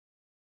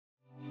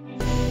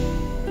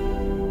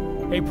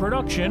a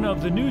production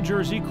of the New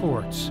Jersey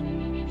courts.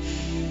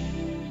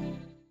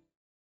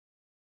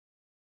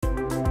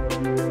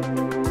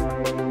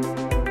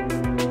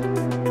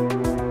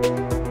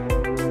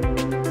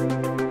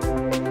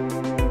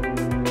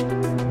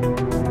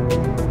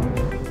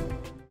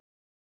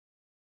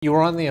 You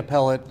were on the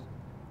appellate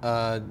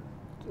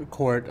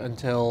court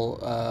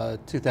until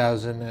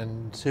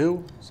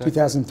 2002?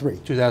 2003.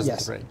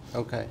 2003. Yes.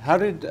 Okay. How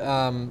did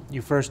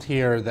you first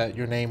hear that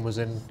your name was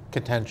in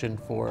contention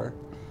for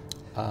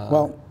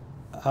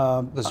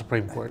the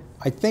Supreme Court?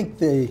 I think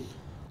the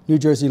New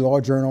Jersey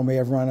Law Journal may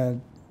have run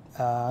an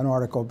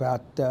article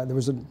about there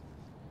was a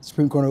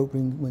Supreme Court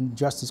opening when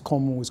Justice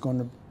Coleman was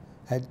going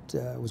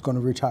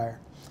to retire,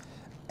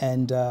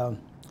 and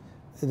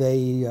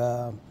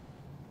they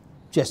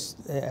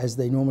just as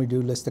they normally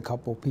do, list a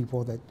couple of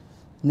people that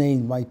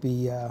name might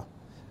be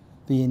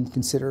being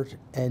considered,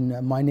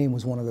 and my name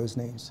was one of those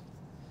names,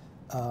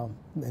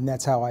 and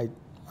that's how I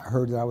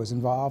heard that I was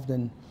involved.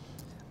 And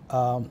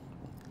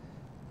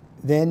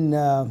then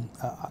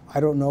I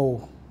don't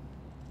know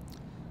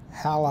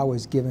how I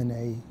was given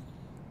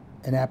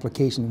an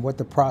application, what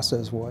the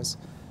process was.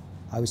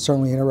 I was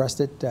certainly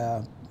interested,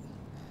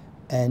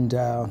 and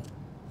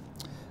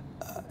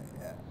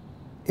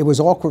it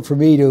was awkward for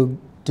me to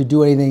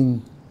do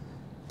anything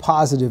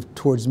positive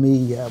towards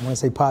me. When I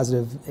say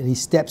positive, any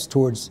steps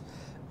towards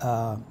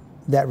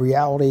that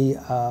reality,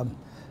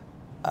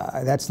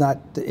 that's not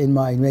in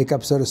my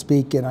makeup, so to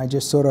speak, and I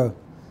just sort of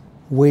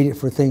waited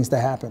for things to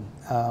happen.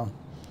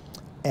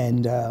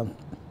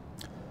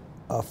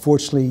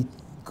 Fortunately,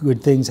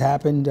 good things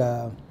happened,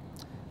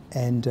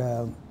 and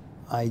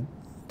I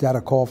got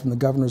a call from the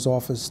governor's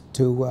office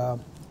to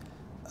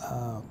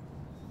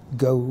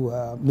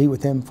go meet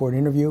with him for an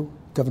interview,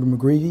 Governor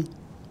McGreevey.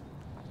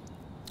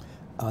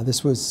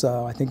 This was,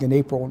 I think, in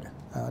April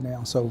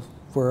now, so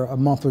for a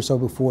month or so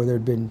before, there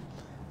had been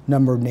a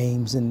number of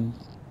names and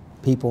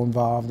people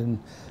involved, and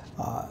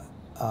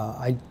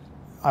I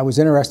was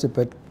interested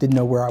but didn't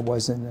know where I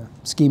was in the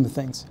scheme of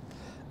things.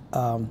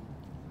 And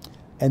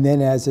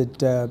then as it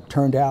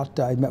turned out,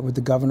 I met with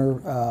the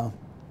governor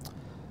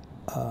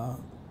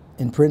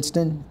in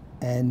Princeton,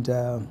 and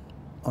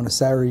on a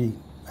Saturday,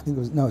 I think it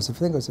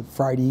was a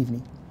Friday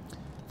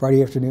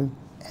afternoon,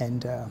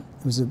 and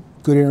it was a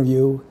good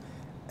interview,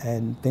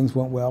 and things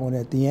went well. And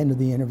at the end of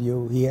the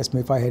interview, he asked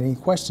me if I had any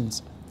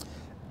questions,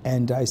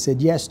 and I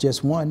said yes,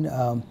 just one.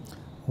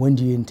 When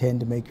do you intend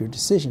to make your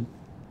decision?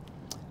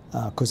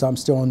 Because I'm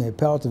still in the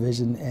appellate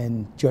division,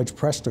 and Judge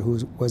Prester,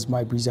 who was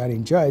my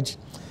presiding judge,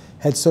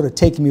 had sort of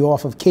taken me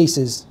off of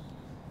cases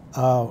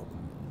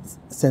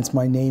since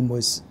my name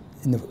was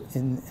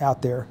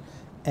out there,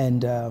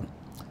 and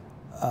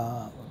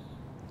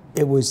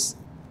it was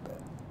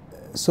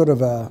sort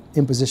of an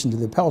imposition to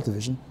the appellate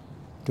division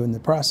during the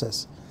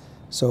process.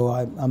 So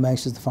I'm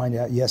anxious to find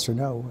out yes or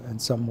no in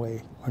some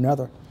way or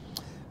another.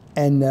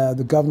 And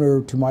the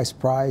governor, to my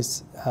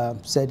surprise,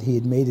 said he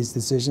had made his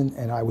decision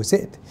and I was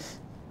it.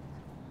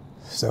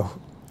 So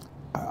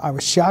I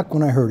was shocked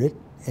when I heard it,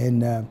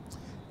 and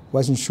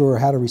wasn't sure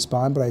how to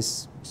respond, but I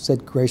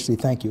said graciously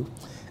thank you.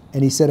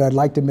 And he said I'd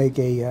like to make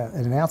an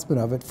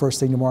announcement of it first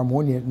thing tomorrow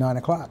morning at 9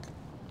 o'clock.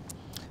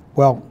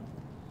 Well,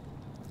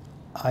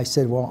 I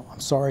said, well, I'm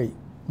sorry,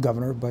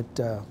 Governor, but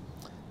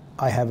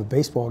I have a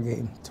baseball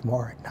game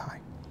tomorrow at 9.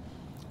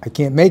 I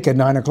can't make a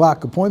 9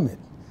 o'clock appointment.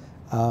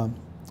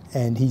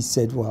 And he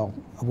said, well,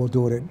 we'll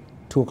do it at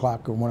 2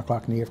 o'clock or 1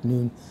 o'clock in the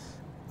afternoon.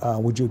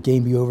 Would your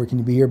game be over? Can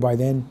you be here by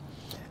then?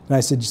 And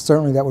I said,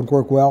 certainly that would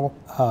work well.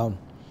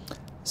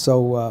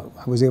 So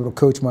I was able to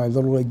coach my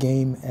Little League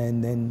game,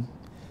 and then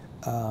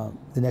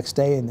the next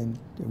day, and then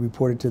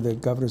reported to the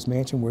governor's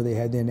mansion where they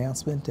had the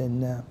announcement,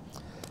 and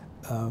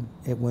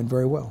it went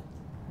very well.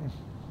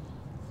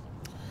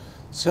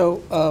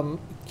 So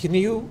can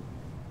you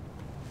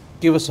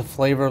give us a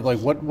flavor of, like,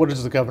 what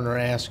does the governor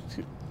ask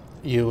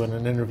you in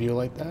an interview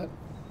like that?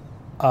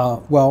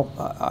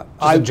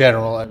 In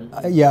general.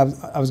 Yeah,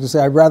 I was going to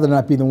say, I'd rather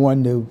not be the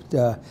one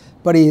to,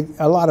 but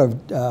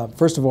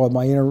first of all,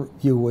 my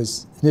interview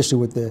was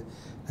initially with I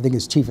think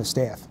his chief of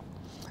staff.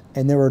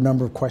 And there were a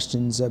number of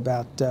questions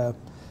about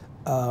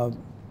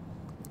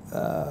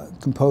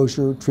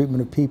composure,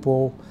 treatment of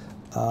people,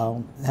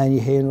 how you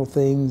handle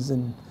things,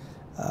 and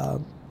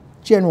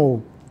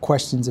general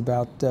questions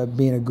about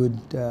being a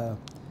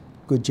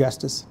good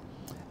justice.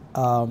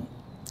 And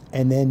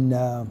then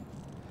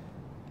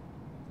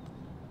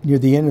near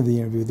the end of the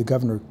interview, the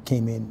governor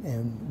came in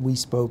and we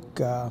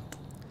spoke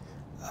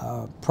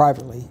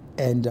privately.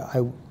 And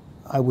I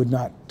do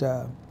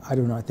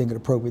not think it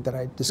appropriate that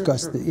I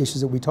discuss the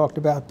issues that we talked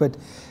about, but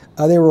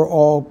they were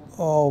all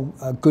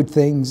good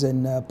things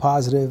and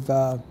positive.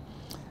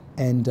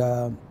 And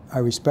I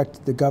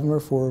respect the governor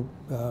for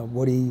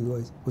what he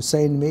was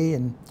saying to me.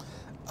 And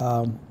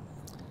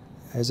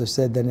as I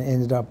said, then it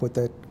ended up with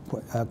a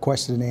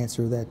question and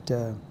answer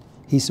that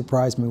he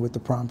surprised me with the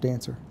prompt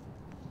answer.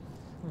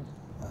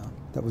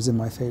 That was in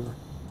my favor.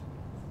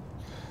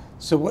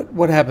 So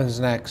what happens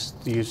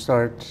next? Do you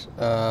start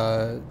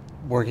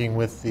working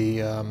with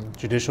the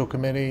Judicial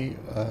Committee?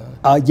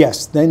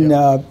 Yes. Then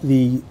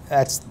Yep.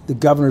 that's the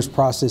governor's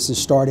process is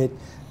started.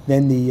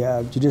 Then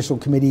the judicial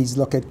committees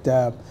look at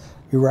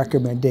your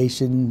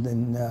recommendation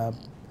and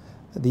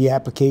the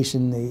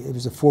application. It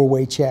was a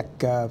four-way check,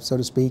 so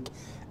to speak,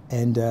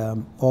 and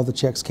all the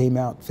checks came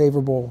out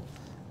favorable.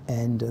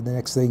 And the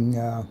next thing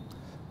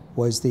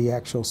was the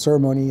actual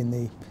ceremony, and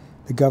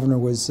the governor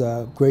was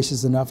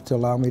gracious enough to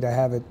allow me to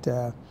have it,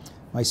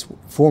 my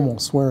formal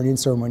swearing-in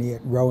ceremony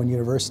at Rowan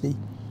University.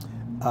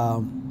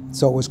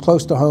 So it was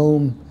close to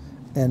home,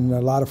 and a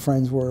lot of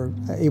friends were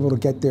able to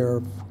get there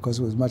because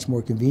it was much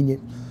more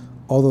convenient.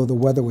 Although the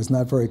weather was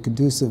not very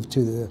conducive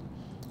to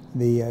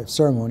the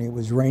ceremony. It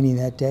was raining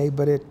that day,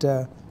 but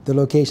the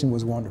location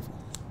was wonderful.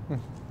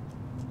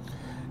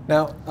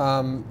 Now,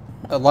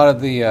 a lot of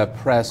the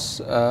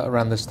press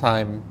around this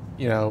time,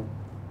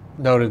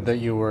 noted that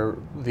you were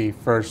the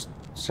first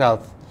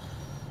South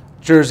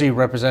Jersey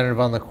representative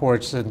on the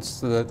court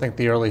since I think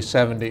the early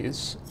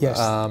 '70s. Yes.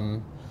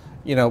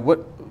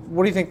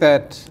 What do you think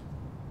that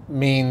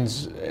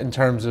means in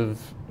terms of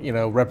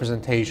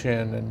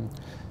representation, and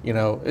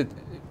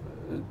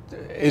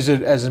is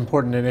it as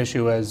important an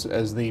issue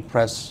as the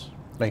press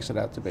makes it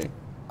out to be?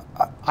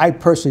 I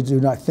personally do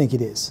not think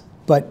it is,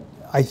 but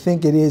I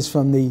think it is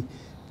from the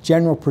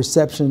general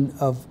perception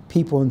of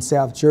people in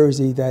South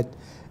Jersey that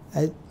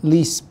at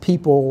least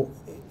people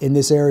in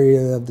this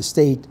area of the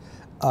state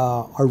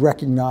are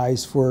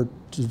recognized to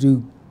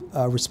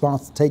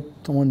take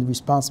on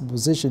responsible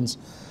positions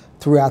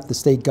throughout the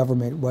state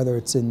government, whether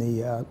it's in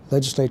the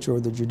legislature or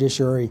the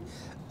judiciary,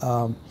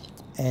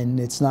 and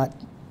it's not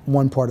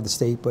one part of the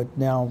state, but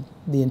now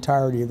the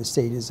entirety of the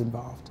state is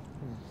involved.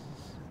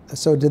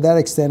 So to that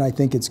extent, I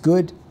think it's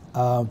good.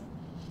 The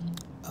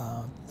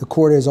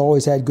court has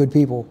always had good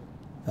people.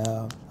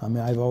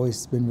 I've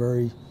always been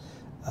very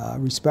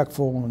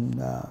respectful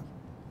and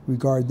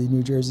regard the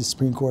New Jersey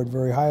Supreme Court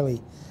very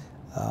highly.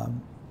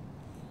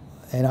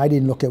 And I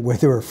didn't look at where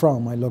they were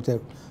from. I looked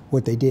at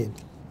what they did.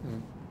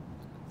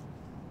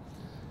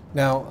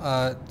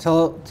 Now,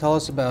 tell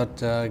us about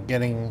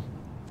getting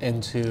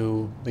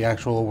into the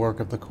actual work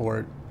of the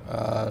court.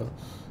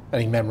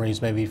 Any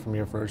memories maybe from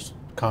your first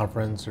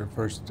conference or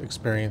first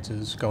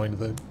experiences going to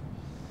the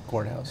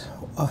courthouse?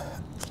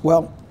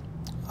 Well,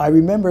 I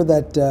remember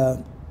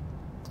that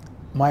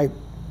my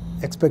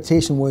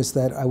expectation was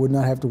that I would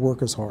not have to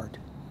work as hard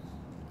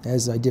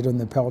as I did on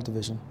the appellate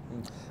division,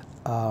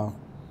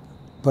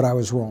 but I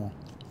was wrong.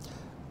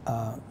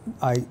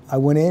 I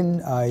went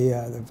in,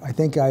 I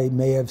think I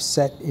may have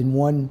sat in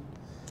one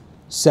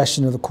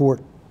session of the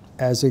court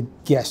as a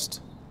guest,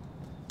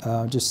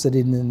 just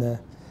sitting in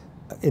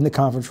the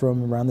conference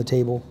room around the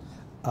table.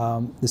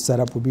 The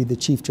setup would be the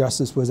Chief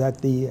Justice was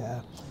at the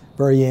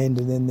very end,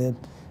 and then the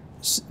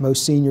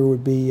most senior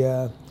would be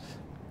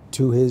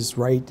to his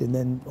right, and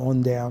then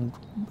on down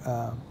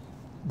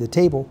the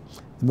table,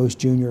 the most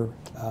junior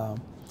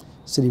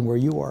sitting where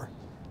you are.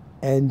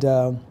 And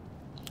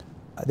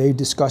they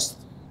discussed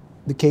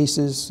the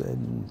cases,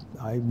 and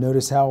I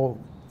noticed how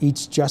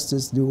each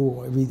justice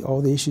knew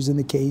all the issues in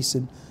the case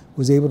and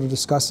was able to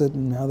discuss it,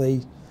 and how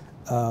they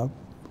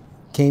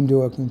came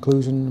to a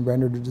conclusion and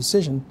rendered a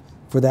decision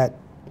for that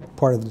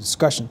part of the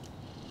discussion.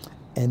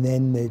 And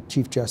then the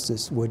Chief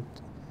Justice would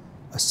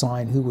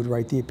assign who would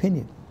write the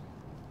opinion.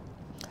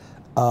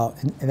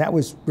 And that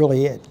was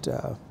really it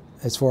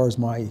as far as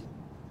my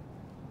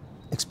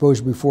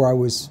exposure before I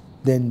was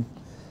then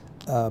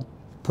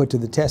put to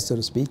the test, so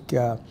to speak.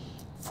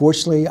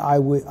 Fortunately,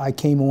 I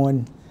came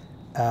on,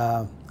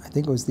 I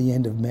think it was the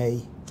end of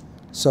May,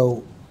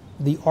 so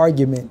the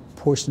argument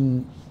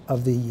portion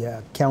of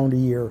the calendar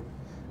year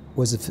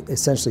was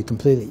essentially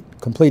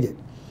completed.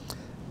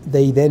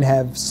 They then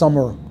have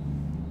summer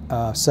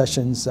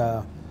sessions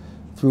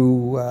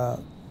through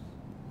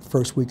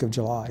first week of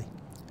July.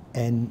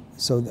 And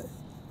so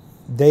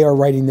they are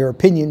writing their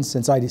opinions.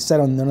 Since I sat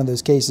on none of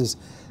those cases,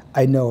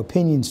 I had no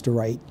opinions to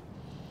write.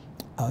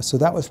 So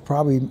that was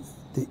probably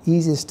the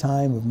easiest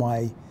time of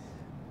my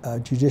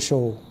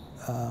judicial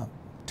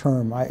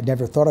term. I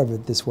never thought of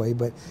it this way,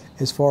 but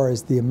as far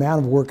as the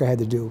amount of work I had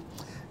to do,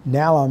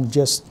 now I'm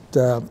just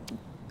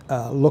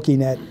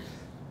looking at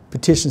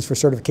petitions for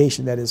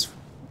certification, that is,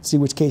 see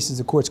which cases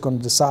the court's going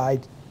to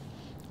decide,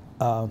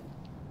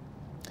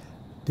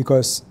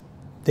 because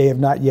they have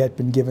not yet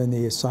been given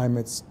the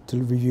assignments to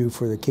review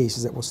for the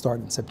cases that will start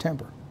in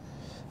September.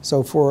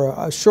 So for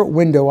a short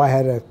window,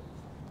 it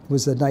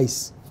was a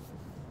nice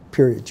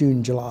period,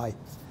 June, July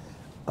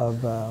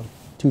of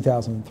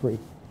 2003,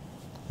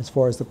 as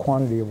far as the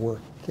quantity of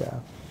work.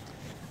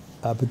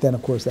 But then,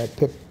 of course, that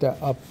picked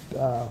up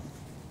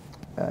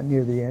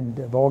near the end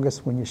of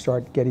August when you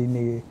start getting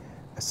the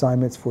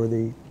assignments for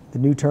the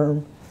new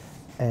term.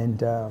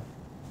 And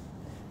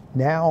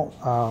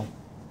now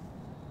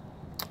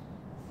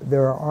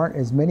there aren't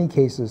as many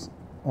cases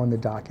on the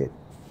docket,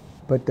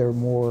 but they're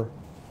more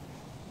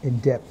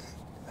in-depth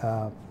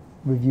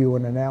review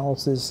and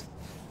analysis.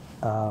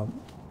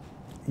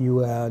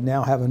 You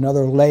now have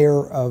another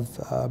layer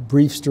of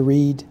briefs to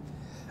read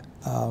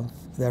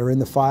that are in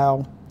the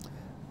file.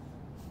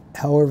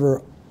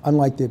 However,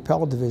 unlike the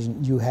appellate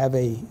division, you have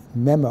a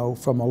memo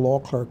from a law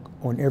clerk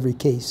on every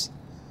case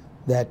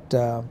that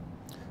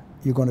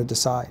you're going to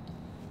decide.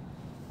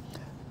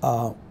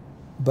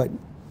 But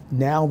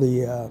now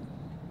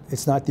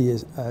it's not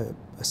the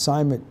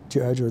assignment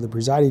judge or the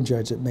presiding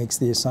judge that makes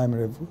the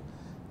assignment of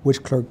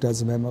which clerk does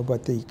the memo,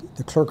 but the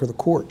clerk of the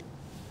court.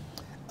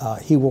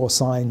 He will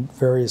assign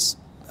various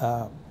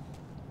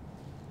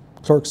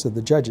clerks of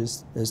the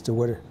judges as to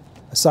what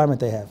assignment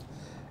they have.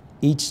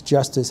 Each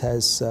justice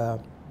has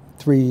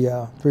three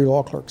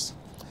law clerks.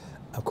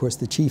 Of course,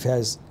 the chief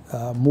has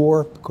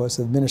more because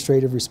of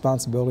administrative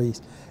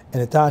responsibilities.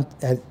 And at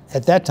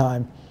that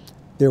time,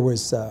 there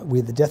was we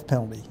had the death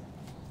penalty.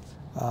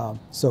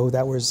 So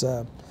that was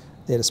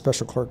they had a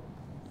special clerk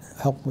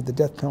help with the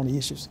death penalty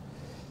issues.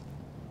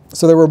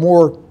 So there were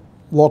more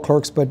law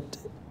clerks, but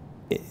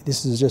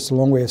this is just a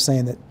long way of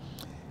saying that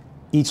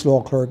each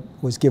law clerk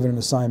was given an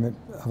assignment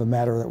of a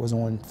matter that was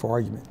on for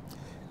argument.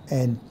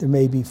 And there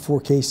may be 4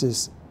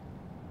 cases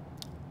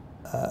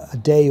a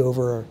day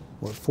over,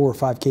 or 4 or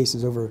 5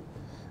 cases over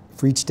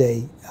for each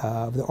day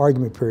of the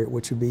argument period,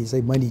 which would be,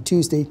 say, Monday,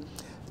 Tuesday.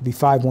 It'd be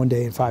 5 one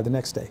day and 5 the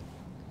next day.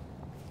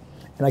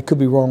 And I could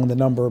be wrong on the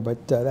number,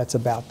 but that's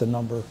about the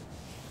number,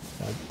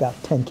 about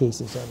 10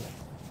 cases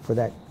for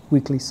that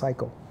weekly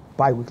cycle,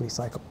 bi-weekly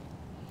cycle.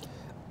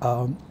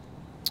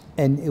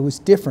 And it was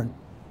different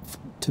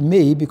to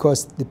me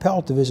because the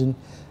appellate division,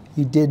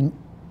 you did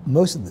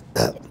most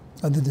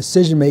of the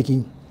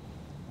decision-making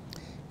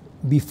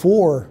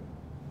before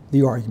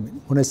the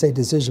argument. When I say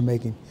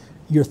decision-making,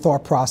 your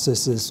thought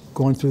process is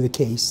going through the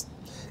case,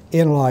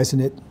 analyzing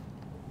it,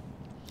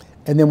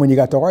 and then when you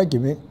got to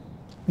argument,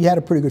 you had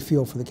a pretty good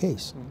feel for the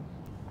case.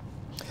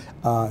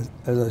 As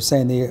I was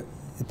saying, the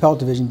appellate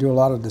division do a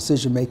lot of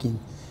decision-making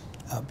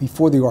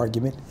before the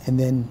argument, and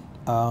then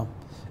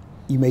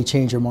you may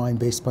change your mind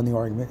based upon the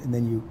argument, and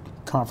then you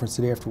conference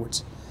it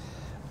afterwards.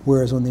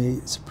 Whereas on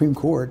the Supreme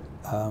Court,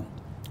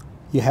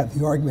 you have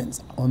the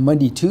arguments on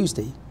Monday,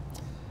 Tuesday.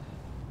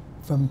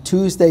 From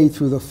Tuesday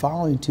through the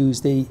following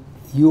Tuesday,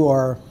 you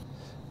are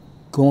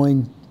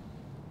going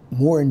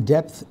more in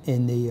depth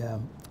in the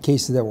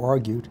cases that were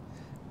argued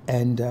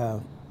and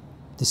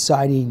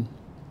deciding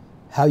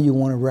how you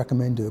want to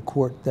recommend to the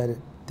court that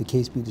the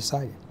case be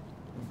decided.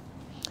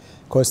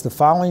 Of course, the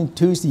following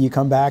Tuesday you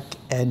come back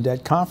and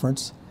at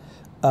conference,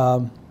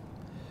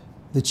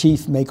 the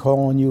chief may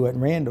call on you at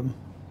random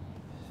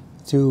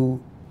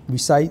to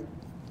recite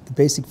the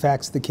basic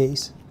facts of the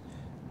case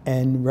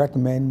and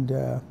recommend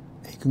a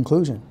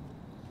conclusion.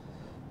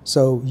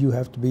 So you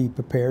have to be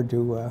prepared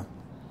to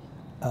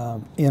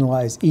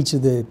analyze each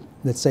of the,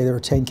 let's say there are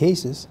 10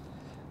 cases,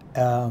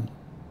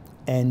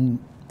 and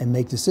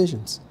make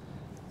decisions.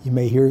 You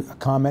may hear a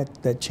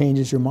comment that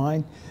changes your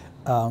mind.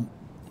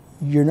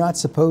 You're not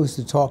supposed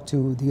to talk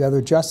to the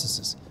other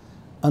justices.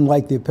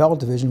 Unlike the appellate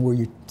division where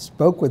you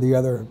spoke with the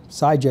other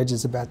side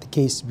judges about the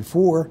case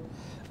before,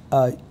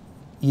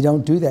 you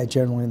don't do that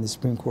generally in the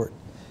Supreme Court.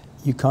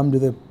 You come to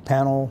the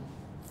panel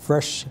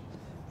fresh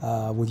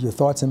with your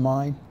thoughts in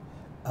mind,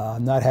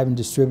 not having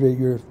distributed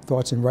your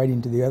thoughts in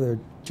writing to the other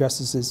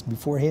justices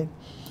beforehand,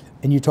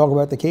 and you talk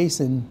about the case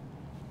and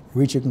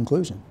reach a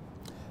conclusion.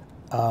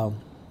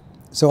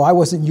 So I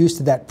wasn't used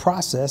to that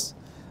process.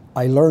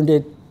 I learned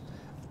it.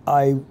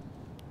 I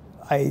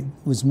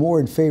was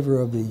more in favor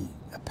of the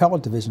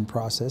appellate division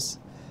process,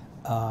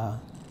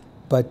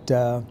 but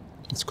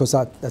it's because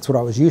that's what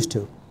I was used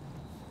to.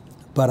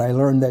 But I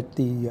learned that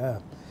the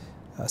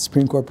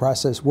Supreme Court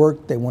process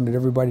worked. They wanted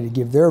everybody to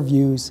give their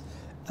views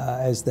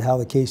as to how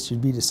the case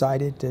should be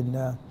decided,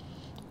 and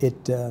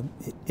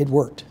it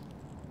worked.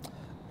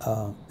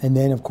 And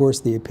then, of course,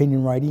 the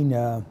opinion writing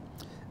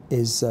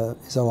is a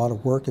lot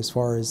of work as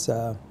far as,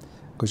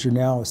 because you're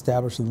now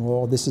establishing the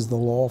law. This is the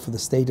law for the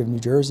state of New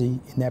Jersey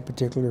in that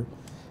particular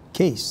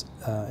case.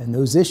 And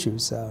those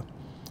issues,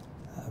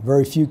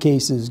 very few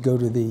cases go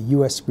to the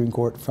U.S. Supreme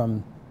Court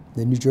from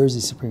the New Jersey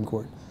Supreme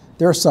Court.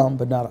 There are some,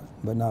 but not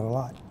a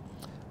lot.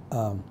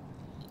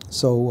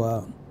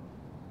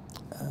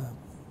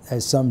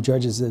 As some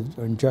judges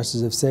and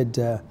justices have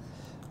said,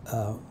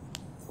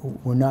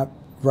 we're not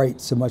right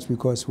so much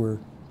because we're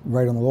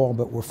right on the law,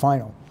 but we're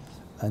final.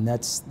 And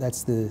that's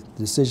the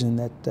decision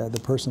that the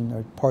person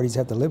or parties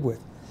have to live with.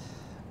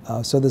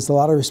 So there's a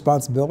lot of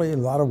responsibility, a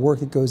lot of work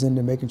that goes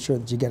into making sure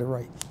that you get it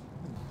right.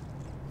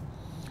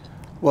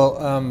 Well,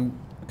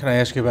 can I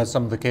ask you about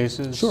some of the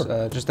cases?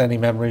 Sure. Just any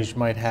memories you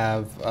might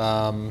have.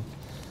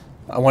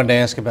 I wanted to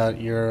ask about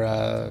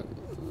your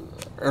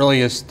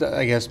earliest,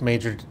 I guess,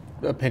 major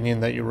opinion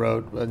that you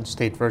wrote in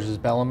State versus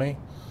Bellamy.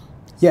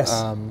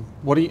 Yes.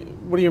 What do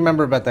you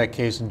remember about that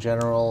case in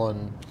general?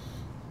 And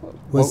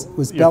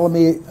was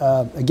Bellamy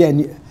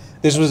again?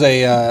 This was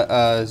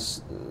a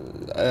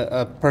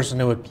person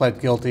who had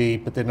pled guilty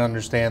but didn't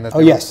understand that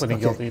they were pleading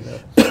guilty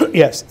to.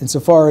 Yes.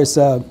 Insofar as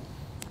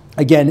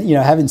again, you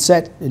know, having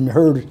sat and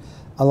heard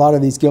a lot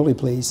of these guilty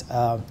pleas,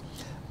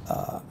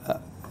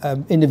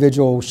 an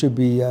individual should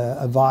be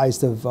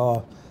advised of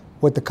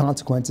what the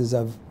consequences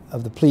of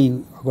the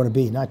plea are going to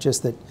be. Not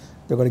just that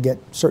they're going to get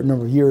a certain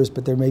number of years,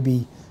 but there may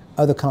be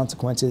other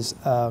consequences.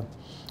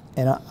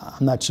 And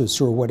I'm not so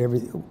sure what I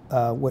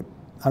don't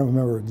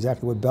remember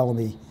exactly what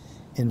Bellamy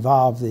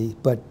involved,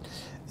 but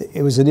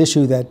it was an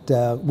issue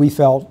that we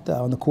felt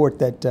on the court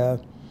that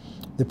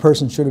the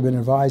person should have been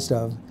advised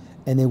of,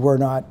 and they were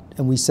not,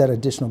 and we set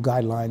additional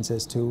guidelines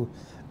as to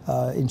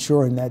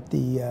ensuring that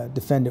the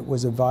defendant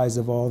was advised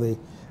of all the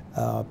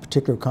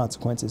particular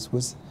consequences.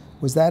 Was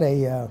that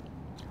a...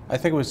 I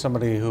think it was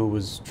somebody who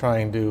was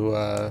trying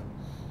to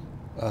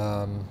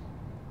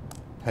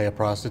pay a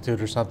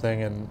prostitute or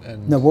something,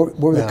 and no, what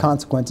were the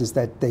consequences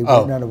that they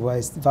were not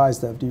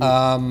advised of? Do you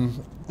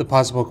the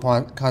possible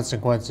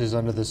consequences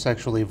under the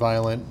Sexually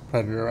Violent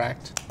Predator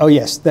Act. Oh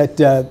yes, that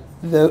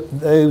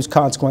those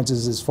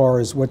consequences as far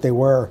as what they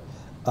were.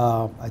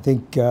 I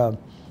think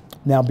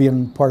now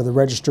being part of the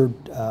registered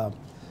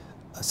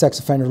sex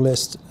offender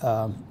list,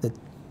 that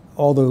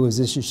all those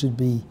issues should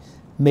be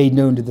made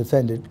known to the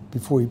defendant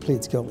before he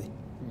pleads guilty.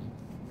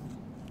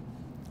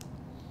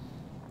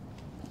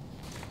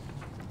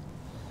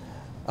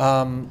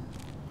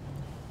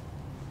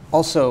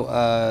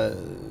 Also,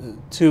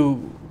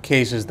 two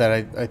cases that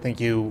I think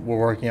you were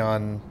working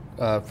on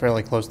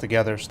fairly close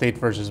together, State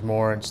versus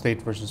Moore and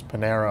State versus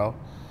Pinero,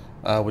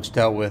 which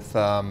dealt with,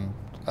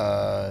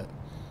 I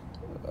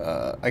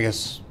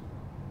guess,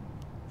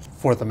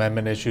 Fourth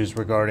Amendment issues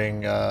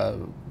regarding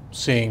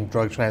seeing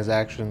drug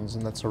transactions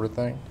and that sort of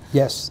thing.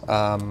 Yes.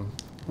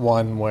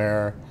 One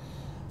where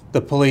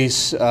the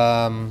police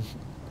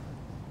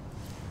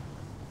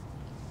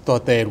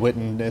thought they had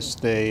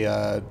witnessed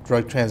a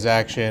drug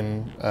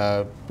transaction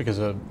because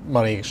of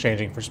money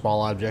exchanging for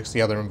small objects, the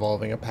other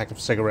involving a pack of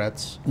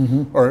cigarettes,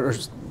 or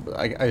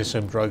I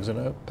assume drugs in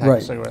a pack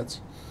of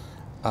cigarettes.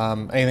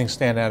 Anything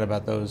stand out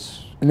about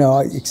those? No,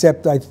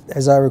 except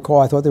as I recall,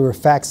 I thought they were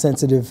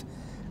fact-sensitive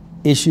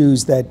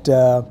issues that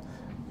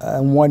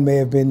one may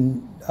have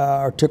been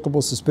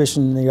articulable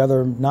suspicion and the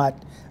other not.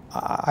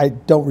 I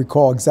don't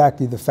recall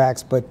exactly the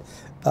facts, but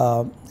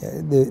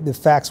the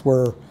facts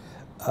were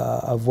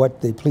of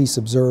what the police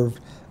observed,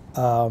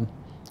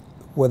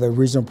 whether a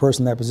reasonable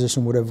person in that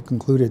position would have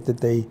concluded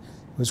that it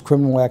was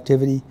criminal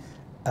activity.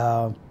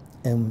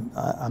 And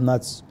I'm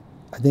not,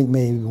 I think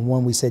maybe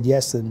one we said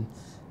yes and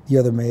the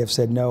other may have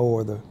said no,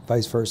 or the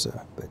vice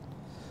versa.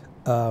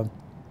 But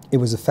it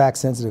was a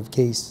fact-sensitive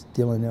case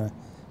dealing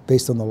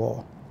based on the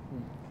law.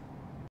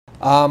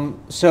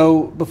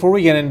 So before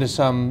we get into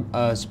some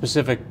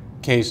specific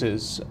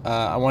cases,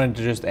 I wanted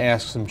to just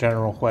ask some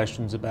general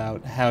questions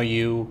about how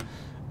you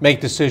make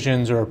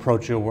decisions or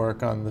approach your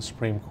work on the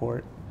Supreme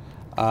Court.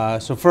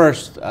 So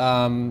first,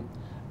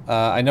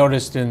 I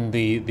noticed in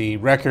the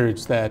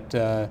records that,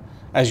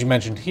 as you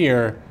mentioned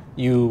here,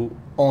 you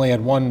only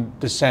had one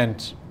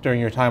dissent during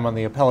your time on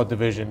the appellate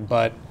division,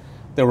 but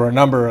there were a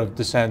number of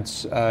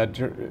dissents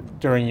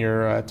during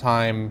your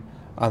time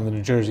on the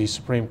New Jersey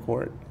Supreme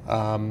Court.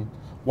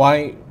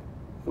 Why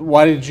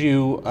did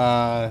you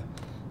go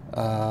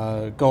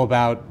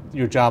about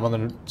your job on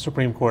the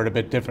Supreme Court a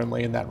bit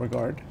differently in that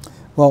regard?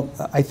 Well,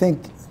 I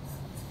think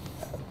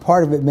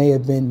part of it may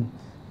have been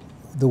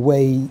the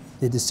way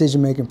the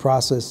decision-making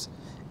process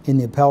in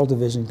the appellate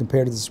division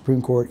compared to the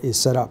Supreme Court is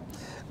set up.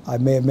 I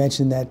may have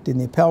mentioned that in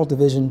the appellate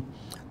division,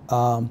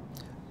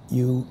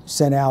 you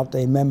sent out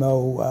a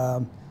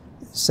memo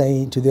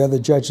saying to the other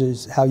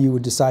judges how you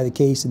would decide the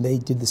case, and they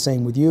did the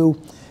same with you.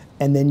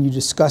 And then you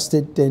discussed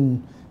it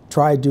and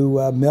tried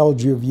to meld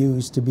your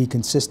views to be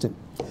consistent.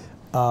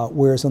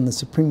 Whereas on the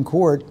Supreme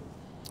Court,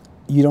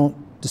 you don't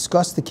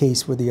discuss the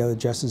case with the other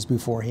justices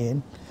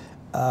beforehand.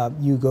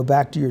 You go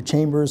back to your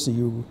chambers,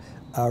 you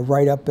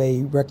write up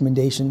a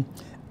recommendation,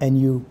 and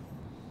you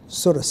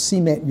sort of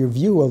cement your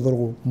view a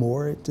little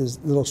more. It is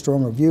a little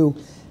stronger view,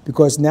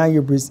 because now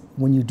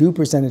when you do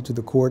present it to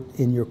the court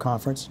in your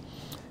conference,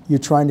 you're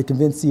trying to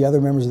convince the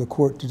other members of the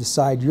court to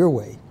decide your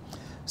way.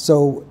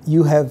 So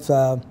you have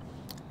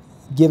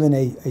given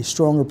a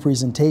stronger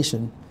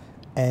presentation,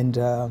 and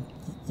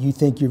you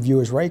think your view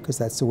is right because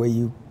that's the way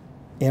you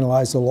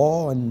analyzed the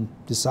law and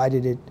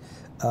decided it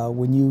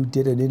when you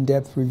did an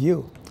in-depth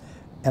review.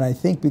 And I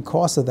think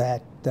because of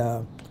that,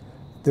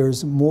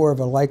 there's more of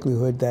a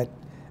likelihood that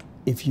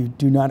if you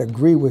do not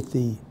agree with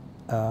the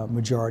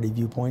majority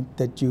viewpoint,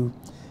 that you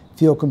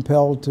feel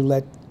compelled to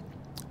let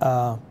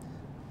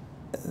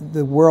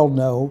the world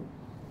know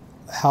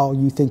how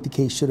you think the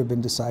case should have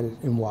been decided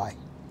and why.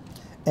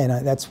 And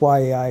that's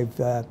why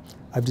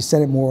I've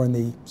dissented more in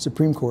the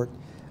Supreme Court.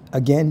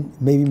 Again,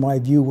 maybe my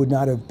view would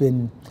not have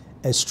been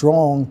as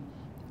strong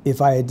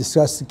if I had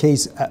discussed the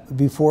case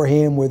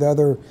beforehand with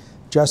other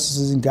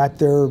justices and got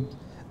their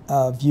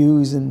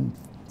views and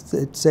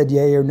said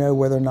yay or no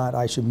whether or not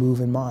I should move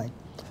in mine.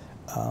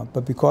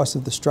 But because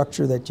of the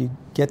structure that you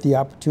get the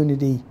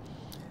opportunity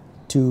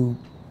to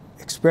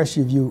express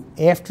your view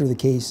after the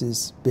case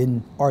has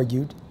been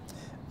argued,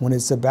 when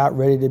it's about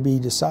ready to be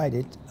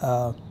decided,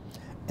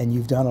 and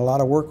you've done a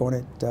lot of work on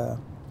it,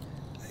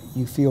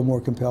 you feel more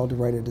compelled to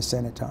write a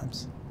dissent at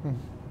times.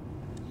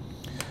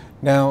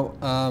 Now,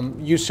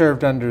 you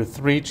served under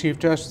 3 Chief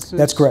Justices?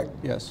 That's correct.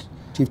 Yes.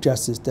 Chief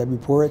Justice Debbie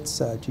Poritz,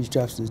 Chief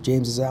Justice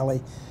James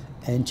Azali,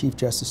 and Chief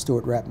Justice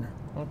Stuart Rapner.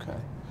 Okay.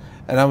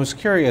 And I was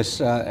curious,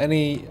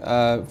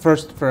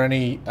 first for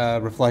any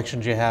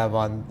reflections you have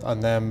on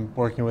them,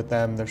 working with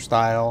them, their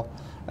style,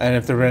 and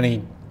if there were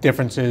any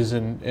differences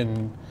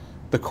in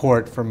the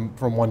court from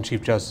one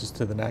Chief Justice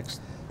to the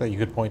next that you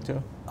could point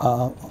to?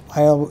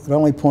 I would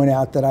only point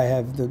out that I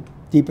have the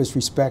deepest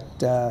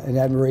respect and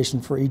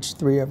admiration for each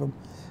three of them.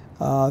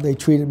 They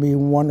treated me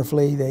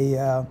wonderfully.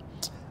 They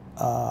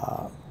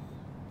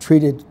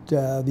treated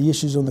the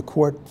issues on the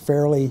court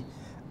fairly.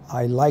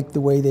 I liked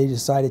the way they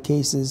decided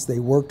cases. They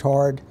worked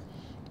hard.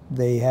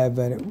 They have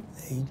a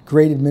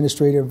great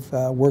administrative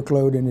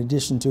workload in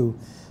addition to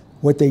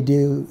what they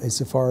do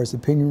as far as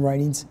opinion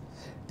writings.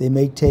 They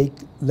may take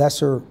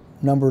lesser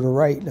number to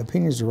write,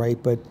 opinions to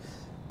write, but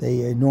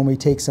they normally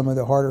take some of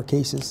the harder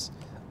cases.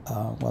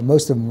 Well,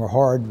 most of them are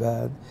hard.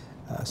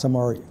 Some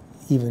are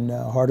even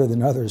harder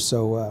than others.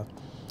 So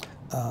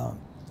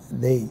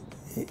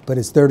but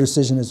it's their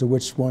decision as to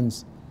which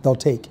ones they'll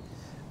take,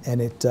 and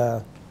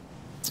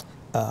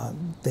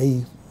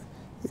they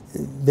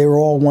were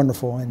all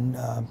wonderful, and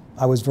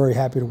I was very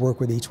happy to work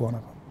with each one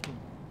of them.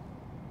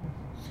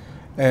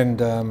 And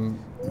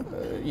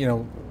you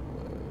know,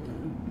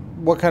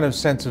 what kind of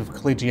sense of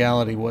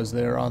collegiality was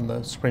there on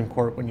the Supreme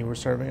Court when you were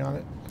serving on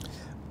it?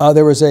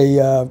 It was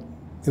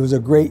a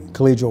great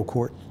collegial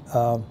court.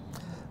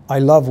 I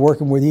love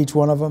working with each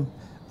one of them.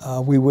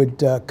 We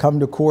would come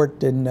to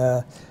court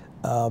and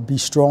be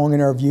strong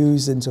in our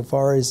views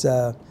insofar as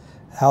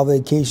how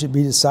the case should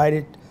be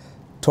decided,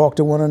 talk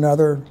to one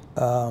another,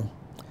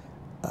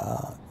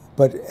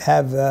 but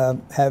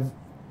have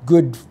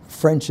good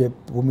friendship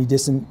when we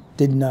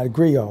did not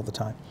agree all the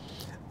time.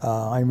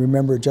 I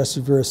remember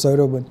Justice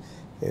Virasoto, when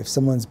if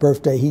someone's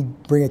birthday,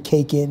 he'd bring a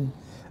cake in.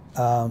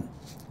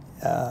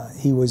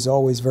 He was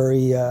always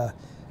very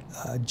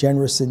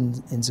generous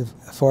in so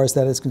far as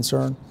that is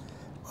concerned.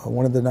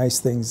 One of the nice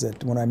things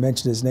that when I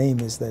mentioned his name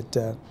is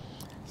that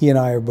he and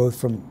I are both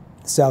from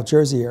the South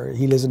Jersey area.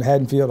 He lives in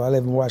Haddonfield, I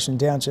live in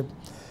Washington Township.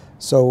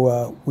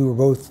 So we were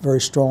both very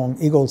strong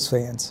Eagles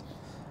fans.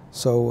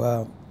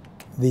 So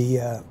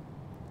the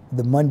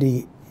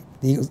Monday,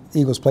 the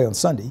Eagles play on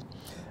Sunday.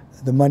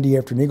 The Monday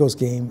after an Eagles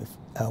game,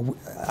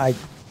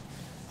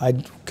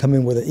 I'd come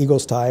in with an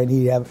Eagles tie, and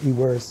he'd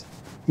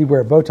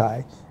wear a bow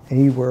tie, and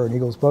he'd wear an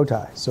Eagles bow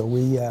tie. So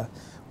we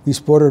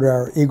sported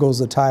our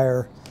Eagles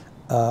attire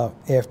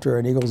after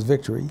an Eagles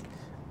victory,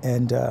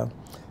 and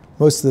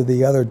most of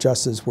the other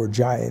justices were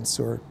Giants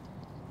or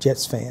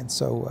Jets fans.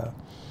 So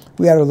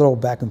we had a little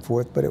back and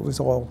forth, but it was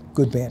all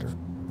good banter.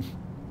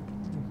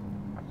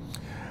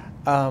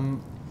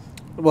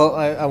 Well,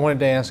 I wanted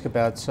to ask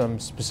about some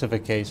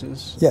specific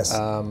cases. Yes.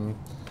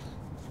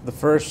 The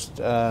first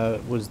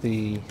was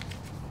the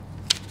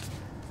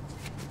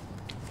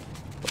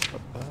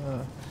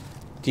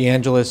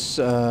DeAngelis,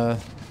 I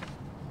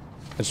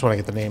just want to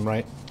get the name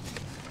right,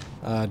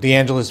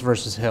 DeAngelis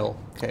versus Hill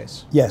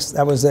case. Yes,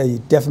 that was a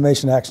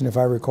defamation action, if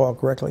I recall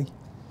correctly.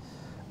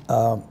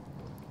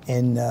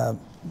 And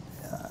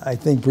I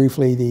think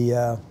briefly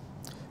the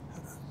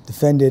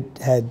defendant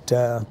had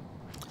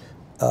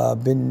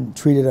been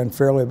treated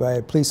unfairly by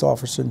a police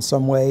officer in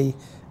some way,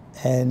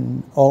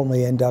 and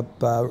ultimately end up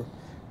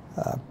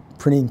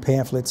printing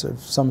pamphlets of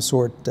some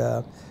sort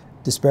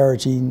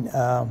disparaging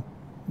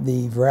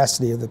the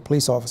veracity of the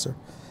police officer,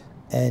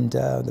 and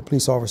the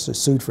police officer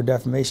sued for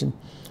defamation.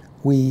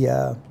 We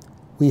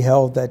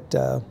held that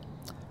the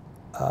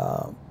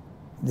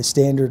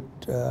standard,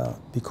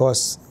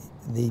 because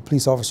the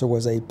police officer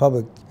was a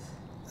public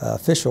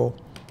official,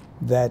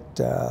 that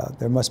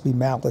there must be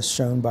malice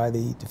shown by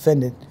the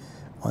defendant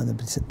on the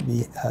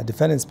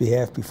defendant's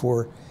behalf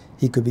before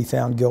he could be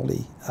found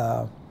guilty.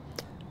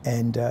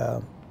 And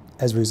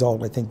as a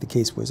result, I think the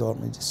case was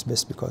ultimately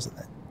dismissed because of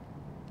that.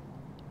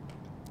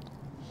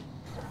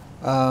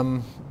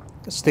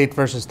 State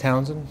versus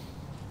Townsend?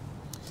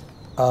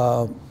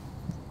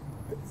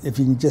 If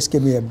you can just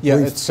give me a brief... Yeah,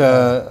 it's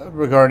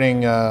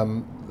regarding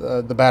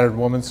the battered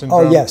woman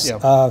syndrome. Oh, yes.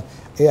 Yeah,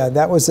 yeah,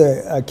 that was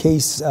a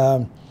case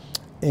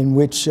in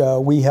which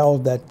we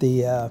held that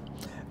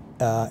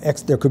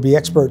there could be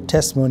expert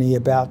testimony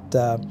about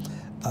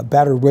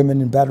battered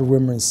women and battered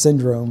women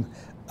syndrome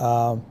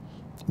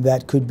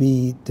that could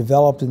be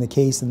developed in the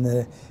case, and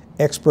the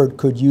expert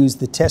could use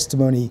the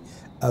testimony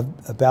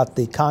about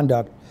the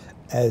conduct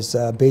as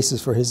a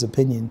basis for his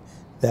opinion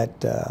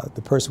that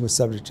the person was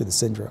subject to the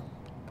syndrome.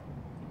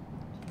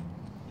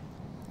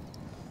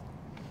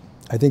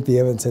 I think the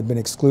evidence had been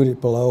excluded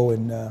below,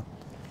 and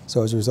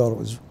so as a result it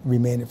was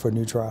remanded for a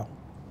new trial.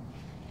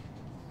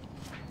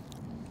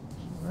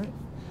 All right.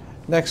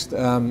 Next,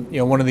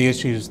 one of the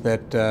issues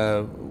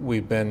that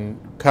we've been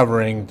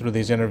covering through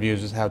these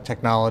interviews is how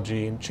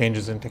technology and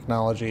changes in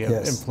technology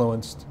have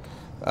influenced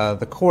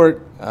the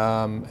court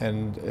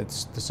and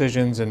its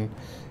decisions, and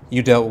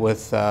you dealt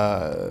with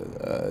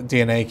a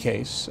DNA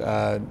case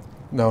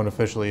known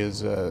officially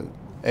as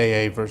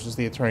AA versus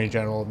the Attorney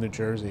General of New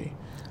Jersey.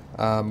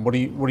 What do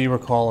you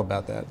recall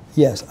about that?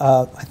 Yes,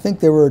 I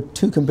think there were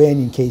two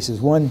companion cases.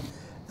 One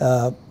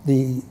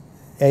the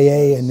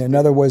AA, and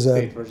another was a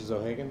State versus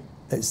O'Hagan.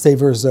 State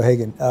versus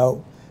O'Hagan.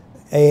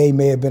 AA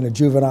may have been a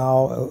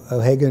juvenile,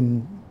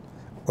 O'Hagan,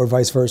 or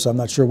vice versa. I'm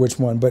not sure which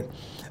one, but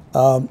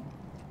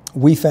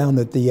we found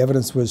that the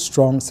evidence was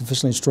strong,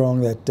 sufficiently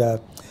strong that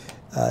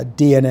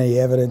DNA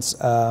evidence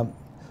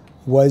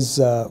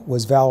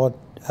was valid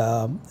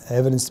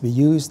evidence to be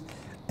used,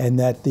 and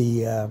that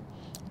the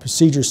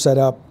procedure set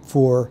up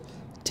for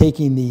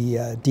taking the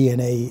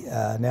DNA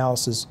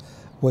analysis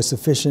was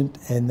sufficient,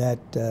 and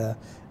that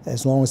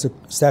as long as the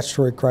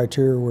statutory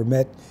criteria were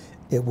met,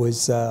 it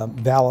was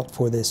valid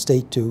for the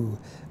state to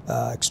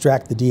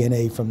extract the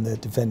DNA from the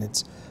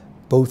defendants,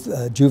 both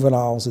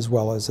juveniles as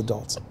well as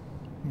adults.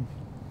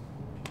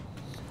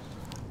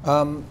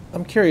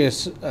 I'm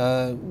curious,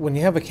 when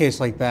you have a case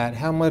like that,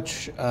 how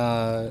much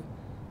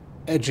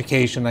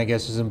education, I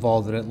guess, is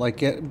involved in it,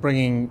 like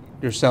bringing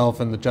yourself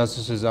and the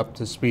justices up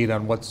to speed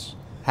on what's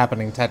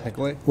happening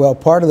technically? Well,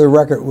 part of the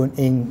record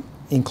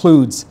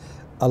includes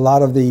a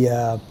lot of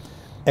the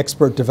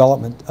expert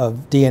development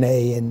of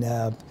DNA and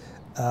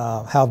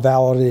how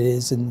valid it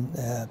is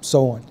and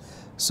so on.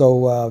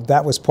 So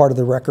that was part of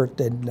the record,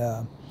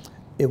 and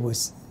it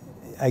was,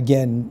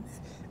 again,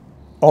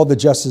 all the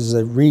justices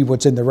read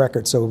what's in the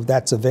record, so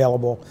that's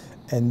available,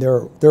 and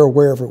they're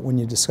aware of it when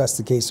you discuss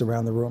the case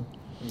around the room.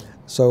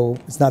 So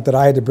it's not that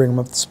I had to bring them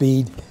up to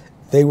speed.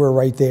 They were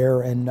right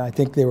there, and I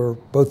think they were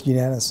both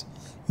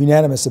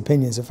unanimous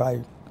opinions, if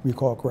I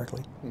recall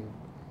correctly.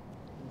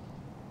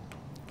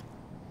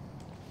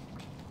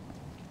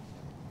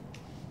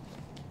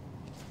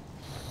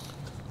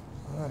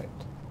 All right.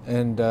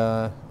 And,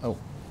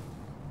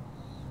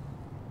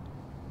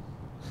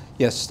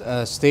 yes,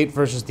 State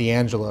versus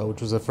D'Angelo,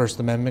 which was a First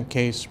Amendment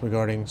case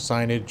regarding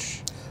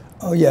signage.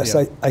 Oh, yes.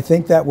 Yeah. I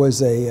think that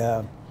was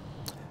a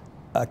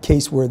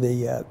case where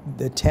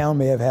the town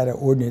may have had an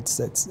ordinance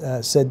that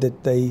said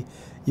that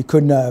you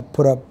couldn't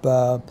put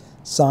up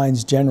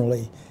signs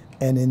generally.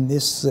 And in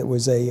this, it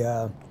was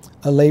a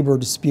labor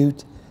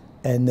dispute,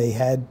 and they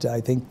had,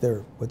 I think,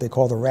 what they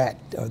call the RAT,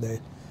 or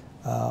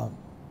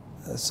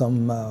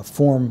some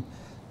form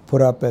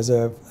put up as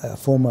a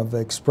form of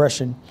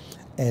expression,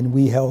 and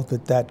we held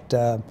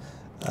that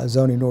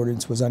zoning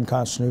ordinance was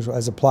unconstitutional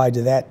as applied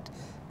to that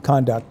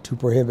conduct to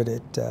prohibit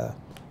it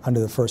under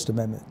the First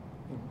Amendment.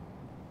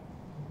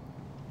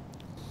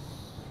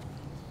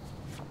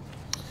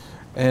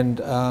 And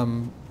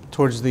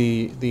towards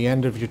the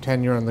end of your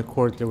tenure on the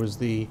court, there was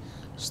the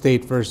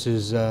State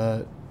versus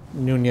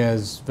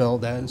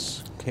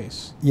Nunez-Valdez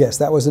case. Yes,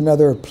 that was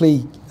another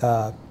plea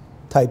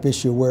type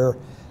issue where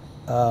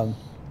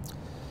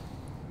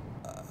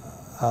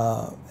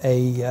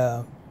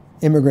a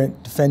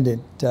immigrant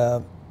defendant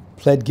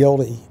pled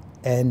guilty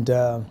and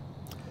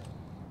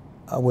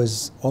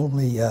was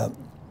only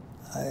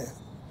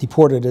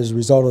deported as a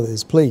result of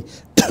his plea.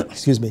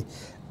 Excuse me.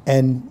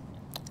 And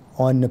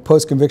on the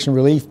post-conviction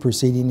relief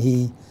proceeding,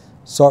 he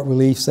sought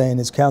relief saying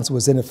his counsel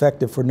was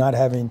ineffective for not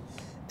having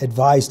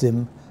advised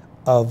him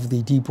of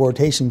the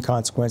deportation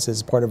consequences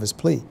as part of his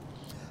plea.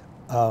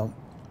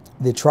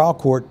 The trial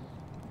court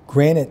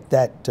granted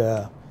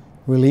that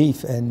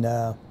relief and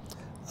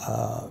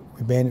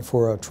remanded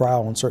for a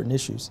trial on certain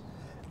issues.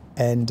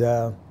 And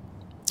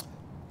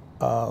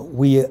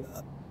we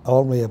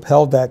ultimately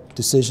upheld that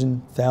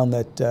decision, found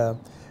that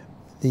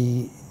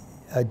the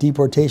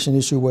deportation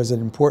issue was an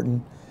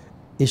important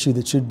issue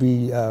that should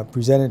be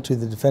presented to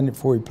the defendant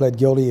before he pled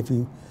guilty if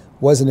he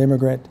was an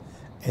immigrant,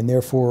 and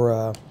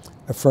therefore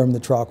affirmed the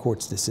trial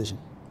court's decision.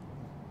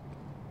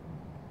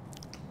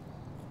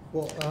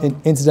 Well,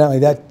 incidentally,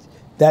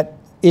 that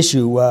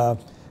issue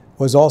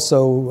was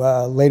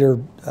also later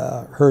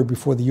heard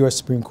before the U.S.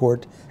 Supreme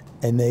Court,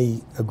 and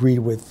they agreed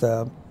with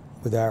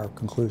our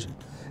conclusion.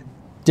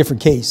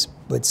 Different case,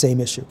 but same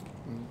issue.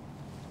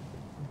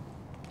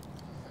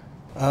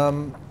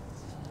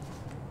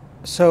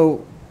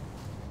 So,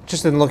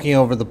 just in looking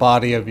over the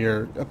body of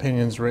your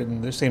opinions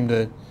written, there seem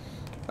to,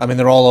 I mean,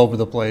 they're all over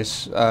the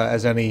place,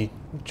 as any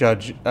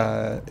judge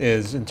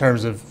is in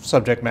terms of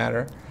subject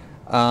matter.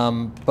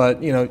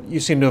 But, you know, you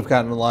seem to have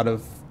gotten a lot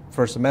of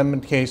First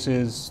Amendment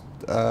cases,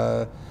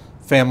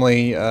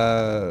 family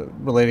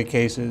related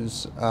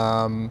cases,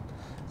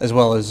 as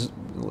well as,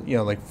 you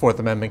know, like Fourth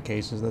Amendment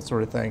cases, that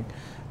sort of thing.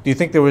 Do you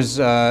think there was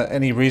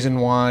any reason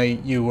why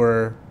you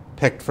were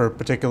picked for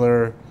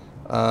particular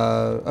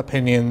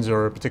opinions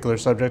or a particular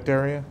subject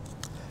area?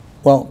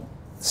 Well,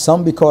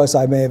 some because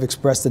I may have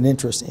expressed an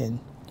interest in.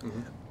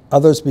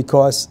 Others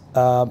because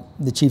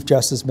the Chief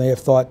Justice may have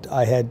thought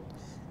I had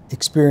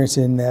experience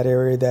in that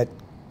area that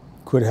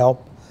could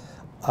help.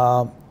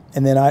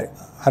 And then I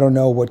don't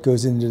know what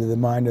goes into the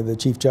mind of the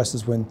Chief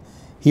Justice when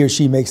he or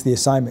she makes the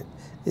assignment.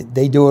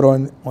 They do it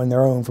on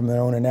their own, from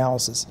their own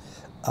analysis.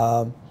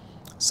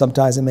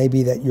 Sometimes it may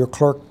be that your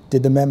clerk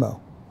did the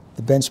memo,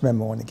 the bench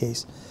memo on the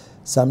case.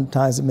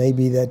 Sometimes it may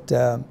be that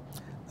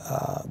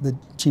the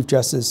Chief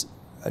Justice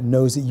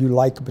knows that you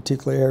like a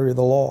particular area of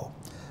the law.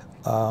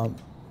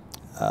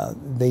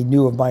 They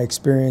knew of my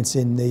experience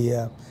in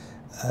the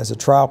as a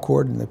trial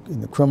court in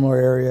the criminal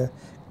area,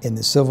 in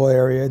the civil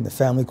area, in the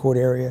family court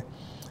area.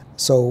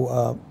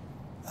 So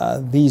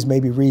these may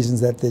be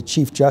reasons that the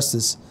Chief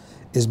Justice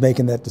is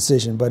making that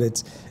decision, but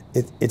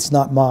it's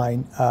not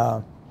mine.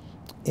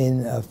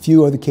 In a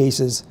few other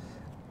cases,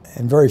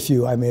 and very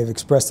few, I may have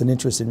expressed an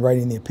interest in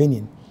writing the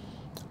opinion,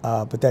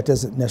 but that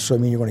doesn't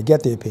necessarily mean you're going to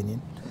get the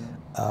opinion.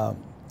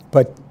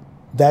 But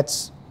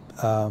that's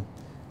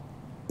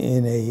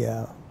in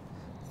a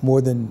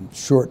more than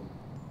short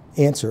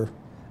answer,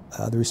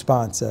 the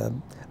response.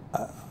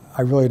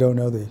 I really don't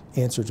know the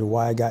answer to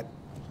why I got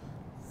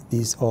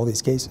all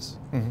these cases.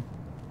 Mm-hmm.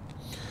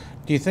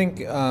 Do you think,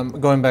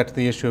 going back to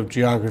the issue of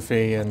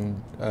geography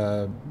and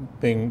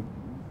being,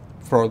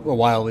 for a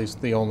while at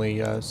least, the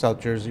only South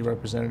Jersey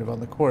representative on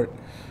the court,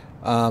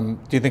 do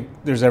you think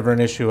there's ever an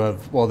issue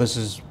of, well, this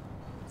is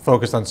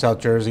focused on South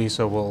Jersey,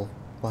 so we'll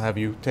have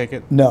you take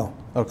it? No.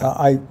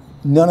 Okay.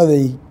 None of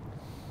the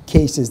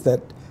cases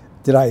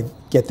did I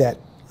get that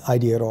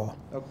idea at all.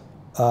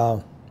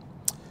 Okay.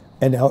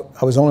 And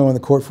I was only on the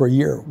court for a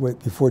year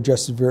before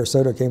Justice Vera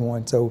Soto came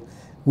on, so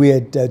we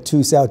had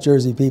two South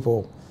Jersey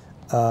people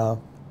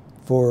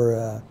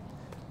for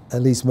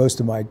at least most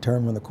of my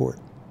term on the court.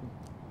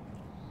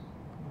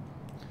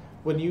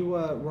 When you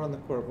were on the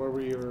court, what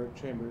were your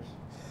chambers?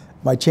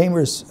 My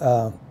chambers,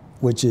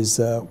 which is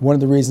one of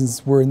the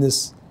reasons we're in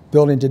this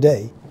building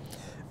today,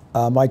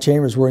 my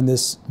chambers were in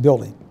this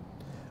building.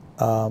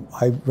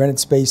 I rented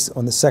space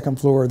on the second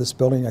floor of this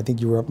building. I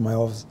think you were up in my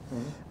office,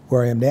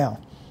 where I am now.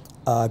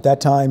 At that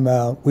time,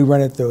 we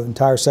rented the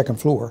entire second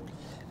floor,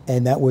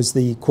 and that was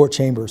the court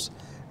chambers.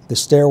 The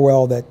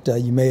stairwell that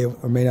you may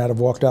have or may not have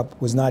walked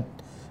up was not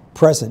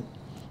present,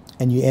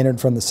 and you entered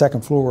from the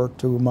second floor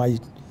to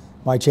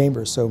my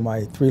chambers. So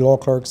my 3 law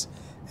clerks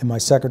and my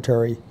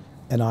secretary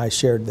and I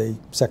shared the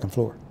second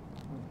floor.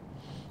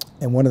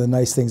 And one of the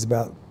nice things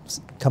about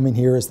coming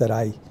here is that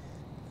I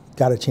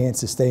got a chance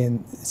to stay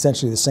in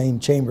essentially the same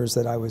chambers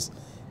that I was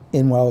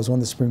in while I was on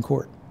the Supreme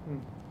Court.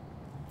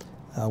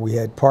 We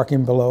had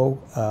parking below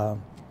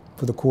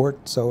for the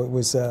court, so it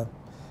was an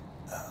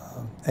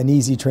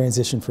easy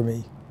transition for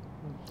me.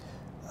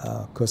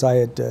 Because I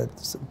had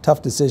some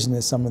tough decisions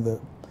at some of the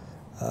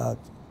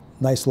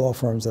nice law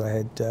firms that I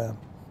had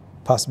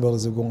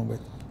possibilities of going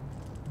with.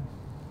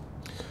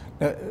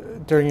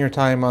 During your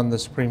time on the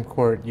Supreme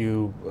Court,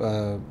 you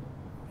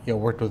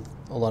worked with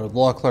a lot of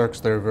law clerks.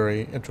 They're a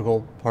very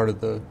integral part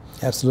of the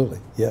Absolutely,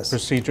 yes.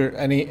 procedure.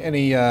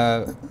 Any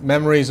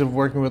memories of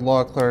working with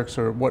law clerks,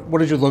 or what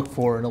did you look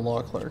for in a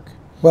law clerk?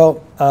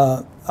 Well,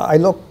 I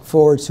look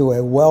forward to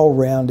a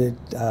well-rounded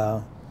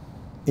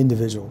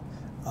individual.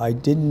 I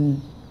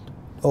didn't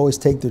always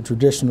take the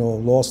traditional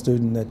law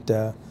student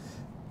that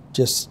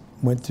just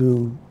went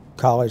through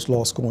college,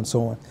 law school, and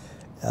so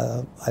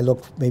on. I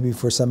looked maybe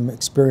for some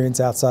experience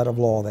outside of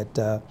law,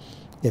 that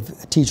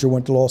if a teacher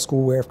went to law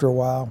school after a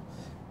while,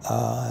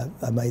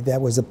 that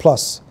was a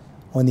plus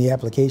on the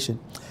application.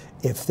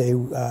 If they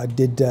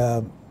did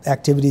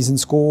activities in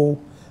school,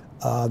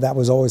 that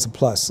was always a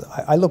plus.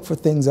 I look for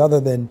things other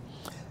than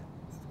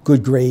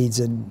good grades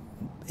and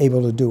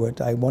able to do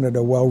it. I wanted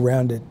a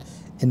well-rounded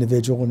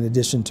individual in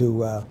addition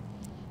to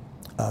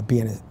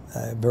being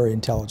a very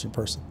intelligent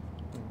person.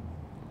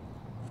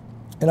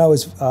 And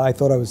I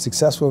thought I was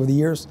successful over the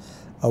years.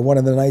 One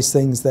of the nice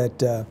things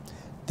that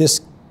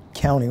this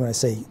county, when I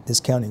say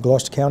this county,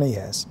 Gloucester County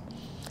has,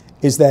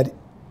 is that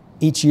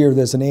each year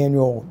there's an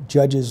annual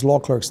Judges Law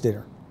Clerks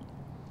Dinner.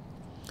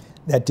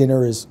 That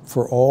dinner is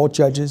for all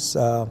judges,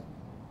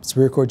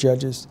 Superior Court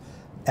judges,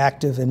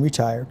 active and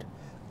retired,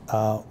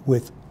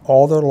 with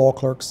all their law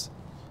clerks.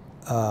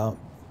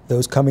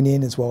 Those coming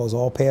in, as well as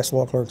all past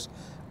law clerks,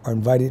 are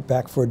invited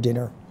back for a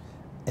dinner,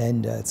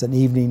 and it's an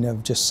evening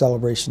of just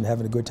celebration,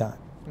 having a good time.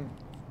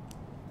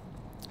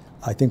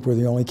 I think we're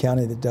the only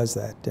county that does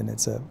that, and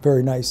it's a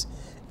very nice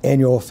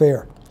annual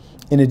affair.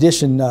 In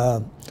addition,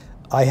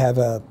 I have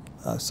a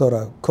sort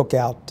of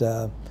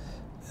cookout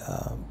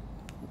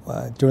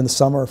during the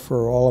summer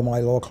for all of my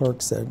law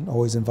clerks. They're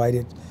always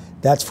invited.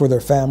 That's for their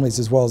families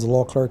as well as the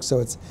law clerks, so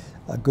it's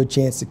a good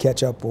chance to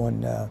catch up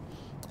on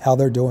how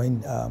they're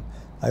doing.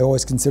 I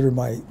always consider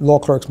my law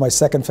clerks my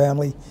second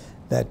family.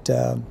 That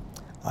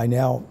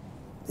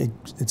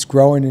it's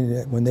growing,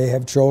 and when they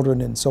have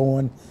children and so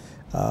on.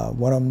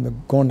 One of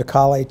them going to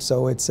college,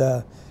 so it's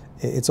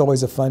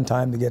always a fun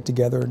time to get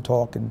together and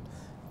talk and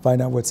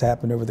find out what's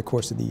happened over the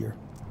course of the year.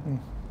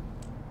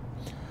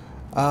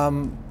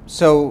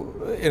 So,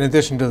 in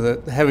addition to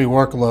the heavy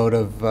workload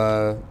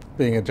of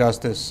being a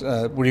justice,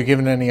 were you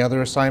given any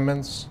other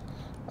assignments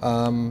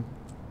over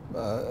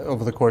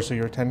the course of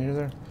your tenure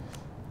there?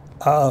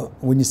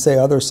 When you say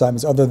other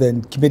assignments, other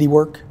than committee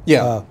work?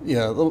 Yeah,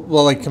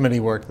 well, like committee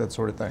work, that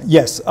sort of thing.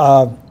 Yes,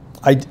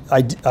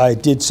 I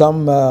did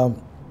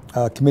some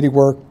committee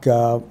work.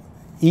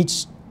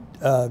 Each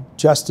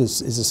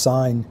justice is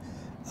assigned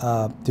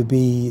to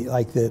be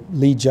like the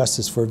lead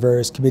justice for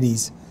various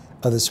committees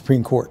of the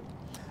Supreme Court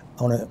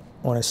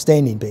on a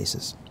standing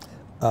basis.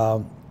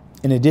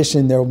 In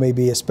addition, there may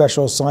be a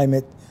special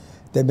assignment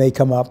that may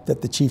come up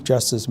that the Chief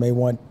Justice may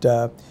want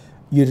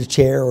you to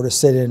chair or to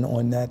sit in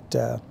on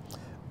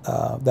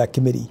that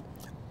committee.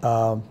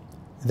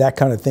 That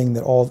kind of thing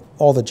that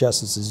all the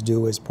justices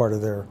do as part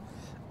of their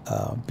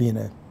being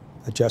a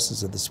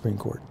justice of the Supreme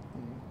Court.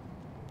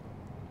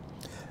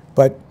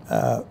 But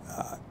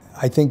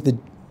I think that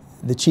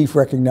the chief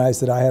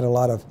recognized that I had a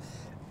lot of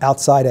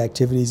outside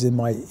activities in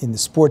the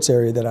sports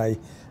area that I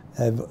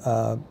have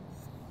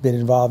been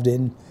involved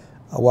in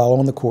while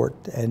on the court,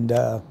 and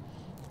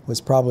was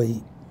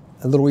probably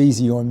a little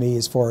easy on me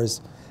as far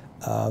as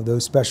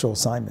those special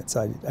assignments.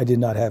 I did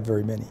not have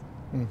very many.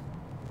 Mm.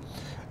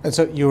 And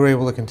so you were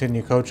able to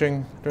continue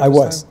coaching during I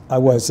this time? I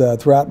was.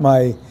 Throughout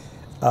my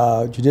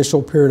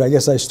judicial period, I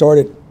guess I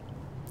started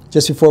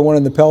just before I went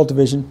in the appellate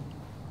division.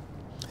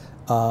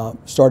 Well,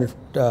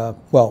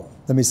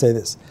 let me say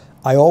this.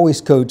 I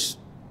always coached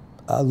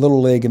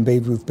Little League and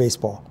Babe Ruth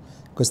baseball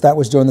because that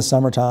was during the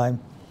summertime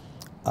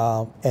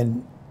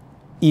and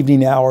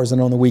evening hours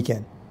and on the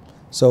weekend.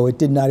 So it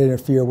did not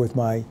interfere with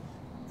my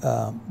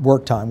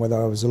work time,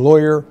 whether I was a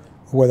lawyer or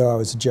whether I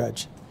was a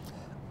judge.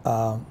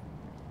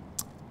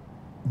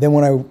 Then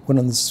when I went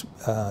on this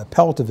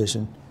appellate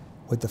division,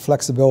 with the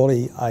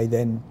flexibility, I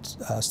then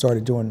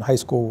started doing high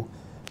school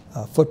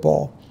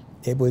football.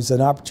 It was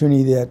an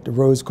opportunity that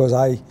arose because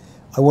I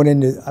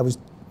was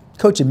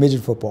coaching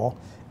midget football,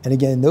 and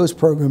again, those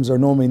programs are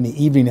normally in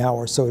the evening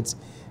hours, so it's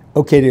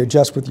okay to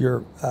adjust with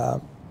your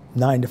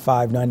 9 to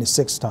 5, 9 to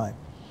 6 time.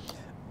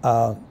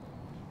 But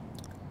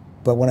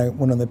when I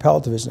went on the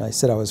appellate division, I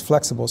said I was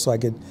flexible so I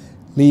could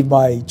leave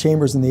my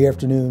chambers in the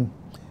afternoon,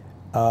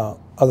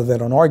 other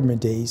than on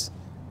argument days,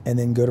 and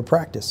then go to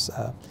practice.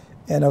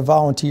 And a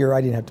volunteer, I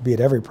didn't have to be at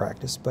every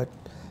practice, but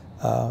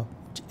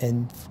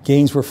and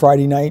games were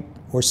Friday night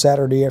or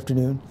Saturday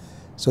afternoon,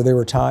 so there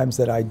were times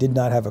that I did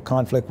not have a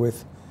conflict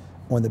with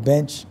on the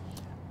bench,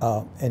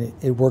 and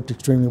it worked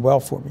extremely well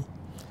for me.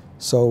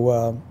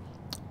 So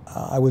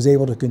I was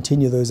able to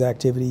continue those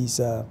activities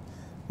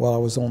while I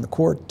was on the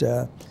court.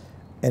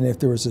 And if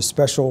there was a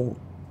special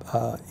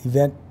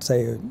event,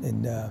 say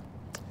in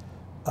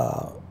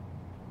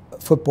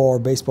football or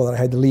baseball, that I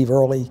had to leave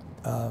early,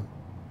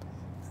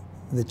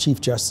 the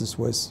Chief Justice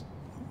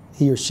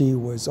he or she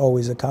was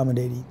always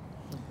accommodating,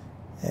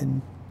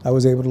 and I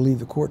was able to leave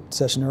the court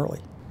session early.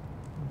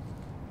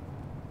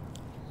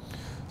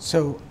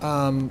 So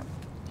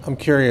I'm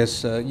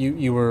curious,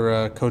 you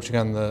were coaching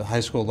on the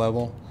high school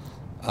level.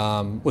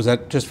 Was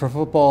that just for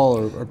football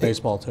or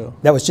baseball too?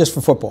 That was just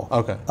for football.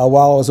 Okay.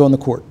 While I was on the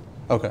court.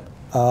 Okay.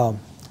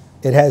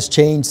 It has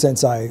changed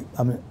since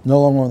I'm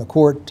no longer on the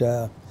court.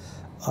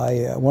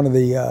 One of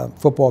the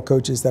football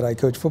coaches that I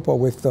coached football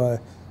with for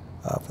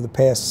the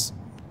past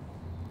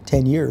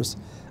 10 years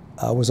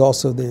was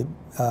also the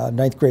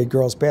 9th grade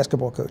girls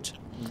basketball coach.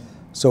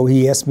 So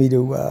he asked me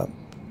to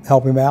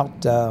help him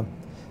out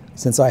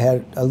since I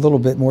had a little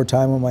bit more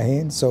time on my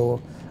hands,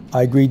 so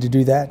I agreed to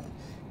do that.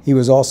 He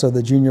was also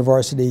the junior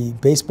varsity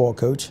baseball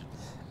coach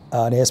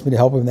and asked me to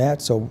help him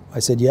that, so I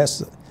said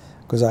yes,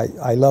 because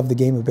I love the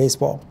game of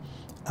baseball.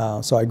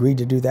 So I agreed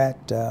to do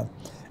that.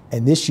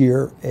 And this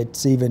year,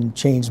 it's even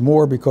changed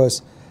more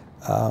because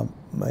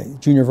my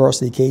junior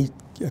varsity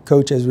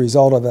coach, as a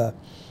result of a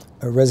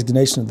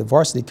resignation of the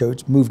varsity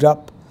coach, moved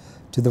up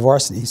to the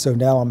varsity. So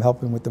now I'm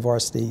helping with the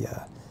varsity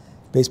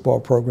baseball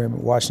program at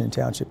Washington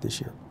Township this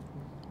year.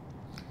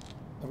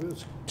 I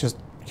was just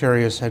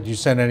curious, had you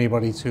sent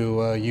anybody to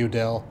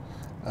UDEL,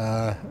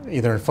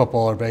 either in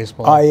football or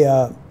baseball?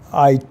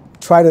 I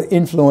try to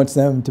influence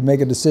them to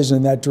make a decision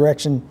in that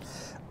direction.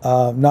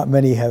 Not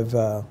many have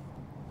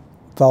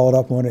followed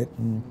up on it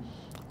and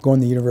gone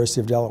to the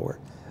University of Delaware,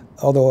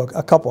 although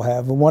a couple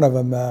have. And one of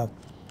them,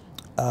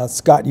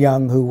 Scott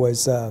Young, who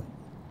was an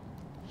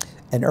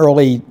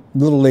early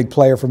Little League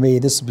player for me.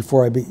 This is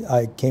before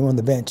I came on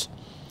the bench.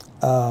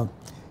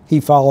 He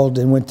followed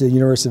and went to the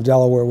University of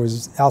Delaware,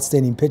 was an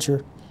outstanding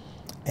pitcher,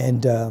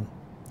 and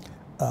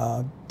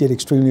did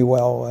extremely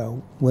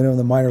well. Went on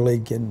the minor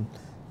league and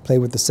played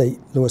with the St.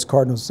 Louis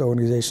Cardinals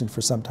organization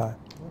for some time.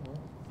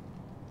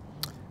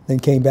 Then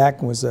came back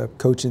and was a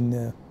coach in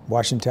the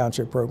Washington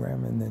Township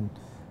program, and then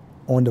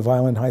on to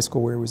Vineland High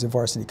School, where he was a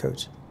varsity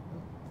coach.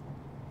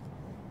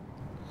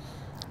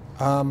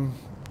 All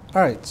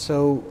right,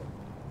 so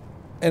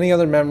any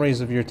other memories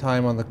of your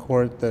time on the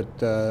court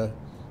that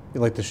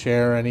you'd like to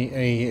share?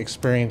 Any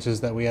experiences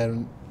that we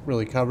hadn't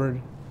really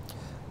covered?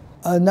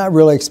 Not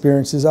really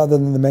experiences, other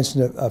than the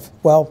mention of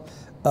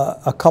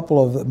a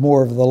couple of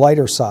more of the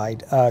lighter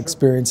side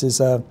experiences.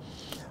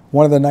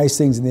 One of the nice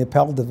things in the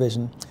appellate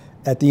division,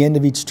 at the end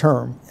of each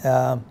term,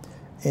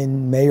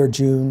 in May or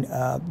June,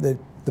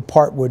 the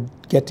part would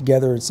get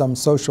together at some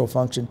social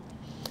function.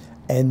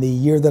 And the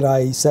year that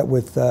I sat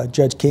with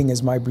Judge King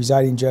as my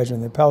presiding judge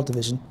in the appellate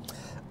division,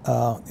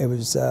 it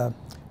was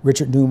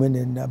Richard Newman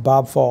and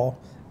Bob Fall,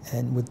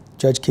 and with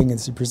Judge King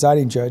as the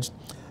presiding judge,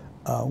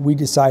 we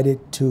decided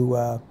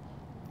to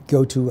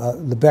go to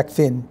Lebec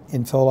Finn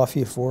in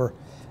Philadelphia for,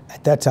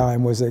 at that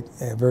time, was a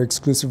very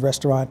exclusive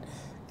restaurant.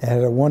 It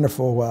had a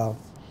wonderful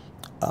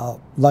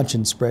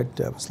luncheon spread.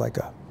 It was like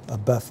a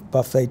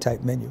buffet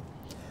type menu.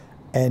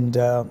 And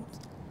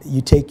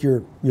you take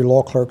your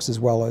law clerks as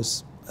well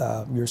as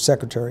your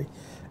secretary.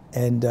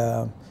 And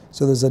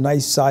so there's a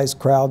nice sized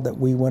crowd that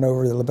we went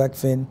over to Lebec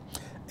Fin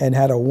and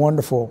had a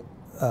wonderful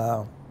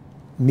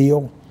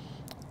meal.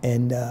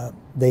 And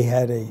they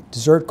had a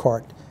dessert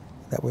cart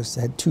that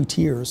had 2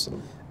 tiers.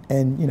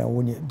 And you know,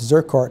 when your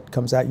dessert cart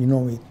comes out, you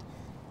normally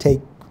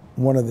take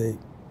one of the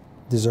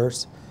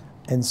desserts.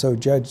 And so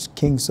Judge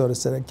King sort of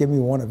said, give me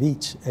one of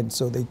each. And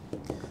so they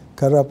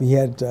cut it up. He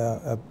had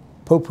a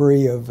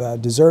potpourri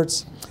of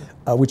desserts,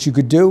 which you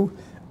could do.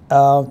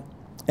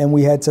 And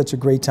we had such a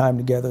great time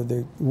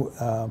together.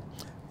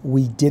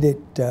 We did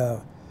it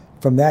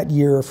from that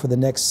year for the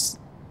next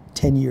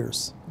 10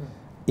 years.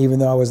 Even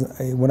though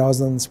when I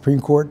was on the Supreme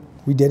Court,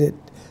 we did it.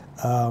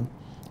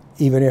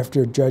 Even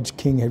after Judge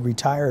King had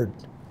retired,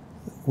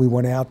 we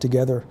went out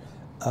together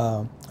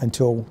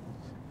until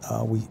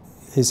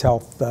his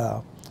health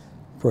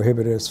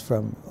prohibited us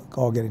from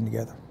all getting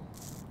together.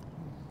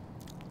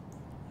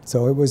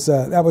 So it was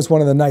that was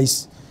one of the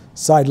nice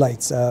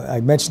sidelights. I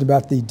mentioned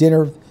about the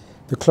dinner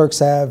the clerks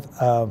have,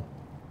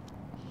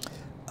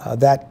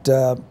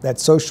 that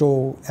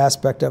social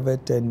aspect of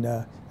it,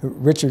 and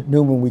Richard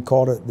Newman, we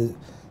called it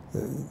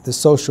the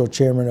social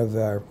chairman of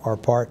our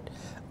part.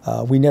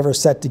 We never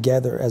sat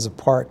together as a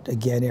part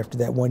again after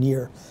that 1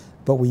 year,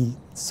 but we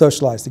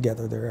socialized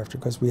together thereafter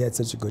because we had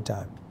such a good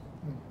time.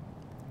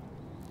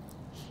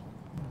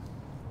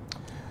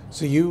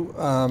 So you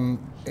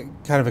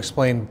kind of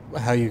explained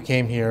how you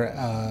came here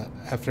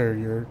after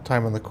your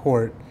time on the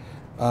court.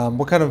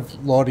 What kind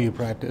of law do you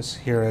practice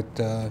here at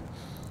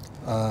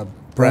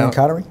Brown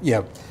Connery?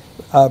 Yeah.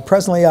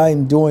 Presently,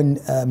 I'm doing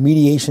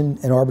mediation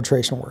and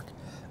arbitration work,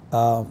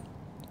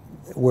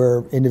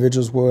 where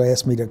individuals will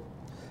ask me to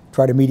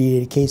try to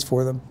mediate a case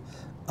for them.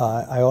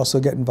 I also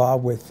get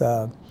involved with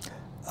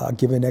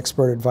giving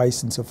expert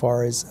advice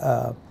insofar as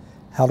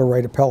how to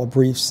write appellate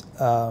briefs,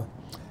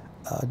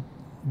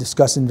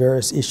 discussing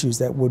various issues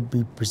that would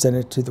be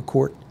presented to the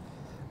court.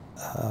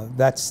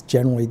 That's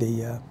generally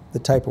the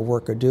type of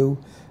work I do.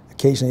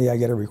 Occasionally I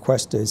get a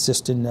request to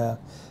assist in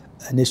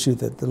an issue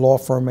that the law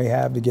firm may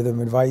have to give them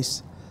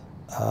advice.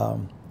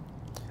 And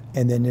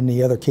then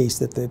any other case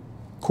that the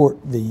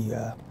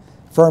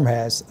firm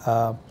has,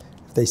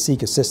 if they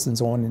seek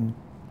assistance on in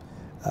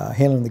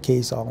handling the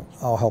case,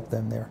 I'll help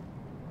them there.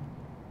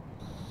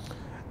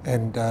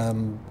 And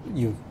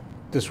you've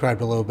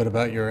described a little bit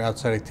about your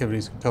outside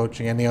activities and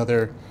coaching. Any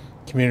other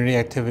community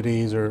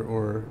activities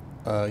or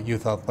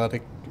youth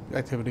athletic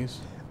activities?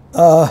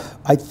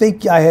 I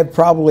think I have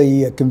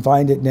probably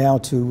confined it now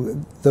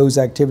to those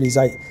activities.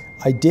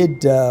 I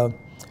did,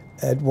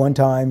 at one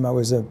time, I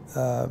was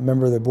a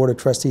member of the Board of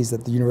Trustees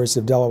at the University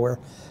of Delaware,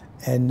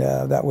 and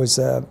that was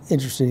an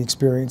interesting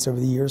experience over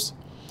the years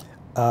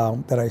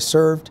that I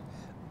served.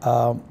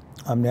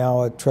 I'm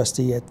now a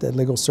trustee at the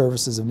Legal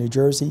Services of New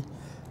Jersey.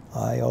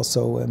 I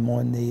also am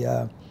on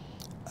the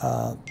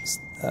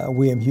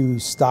William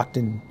Hughes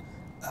Stockton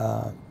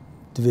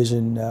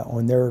division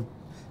on their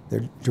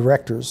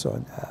directors.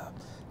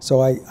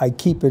 So I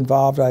keep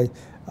involved. I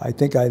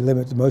think I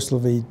limit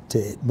mostly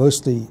to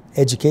mostly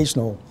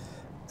educational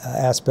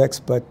aspects,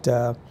 but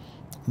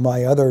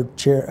my other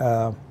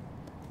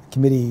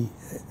committee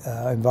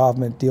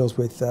involvement deals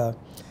with,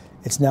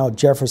 it's now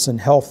Jefferson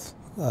Health.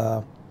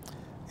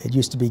 It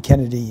used to be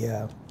Kennedy,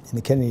 in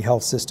the Kennedy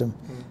Health System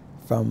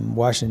from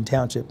Washington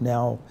Township.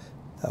 Now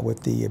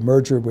with the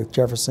merger with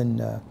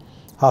Jefferson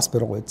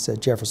Hospital, it's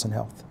Jefferson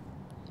Health.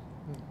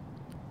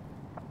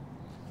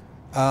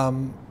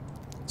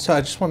 So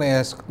I just want to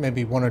ask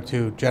maybe 1 or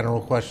 2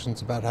 general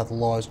questions about how the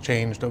law has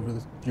changed over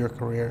your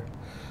career.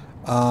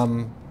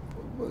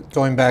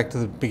 Going back to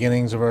the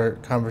beginnings of our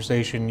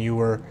conversation, you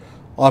were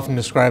often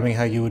describing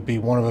how you would be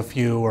one of a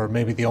few or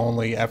maybe the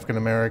only African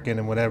American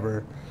in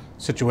whatever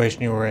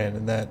situation you were in,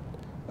 and that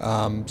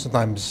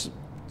sometimes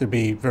there'd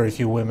be very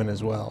few women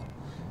as well.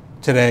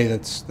 Today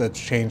that's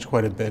changed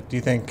quite a bit. Do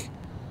you think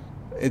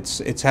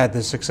it's had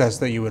the success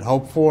that you would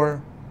hope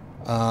for?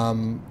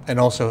 And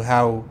also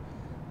how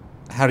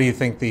do you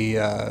think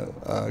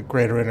the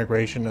greater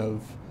integration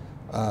of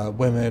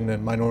women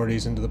and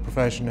minorities into the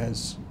profession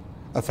has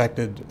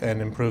affected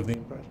and improved the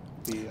impression?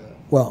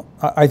 Well,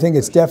 I think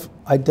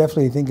I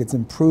definitely think it's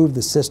improved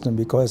the system,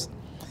 because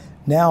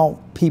now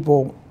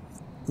a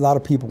lot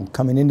of people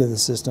coming into the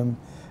system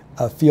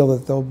feel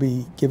that they'll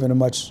be given a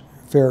much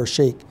fairer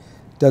shake.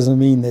 Doesn't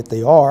mean that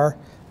they are,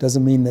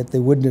 doesn't mean that they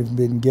wouldn't have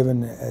been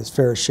given as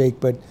fair a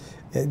shake, but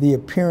the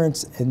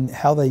appearance and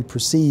how they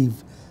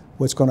perceive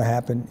what's going to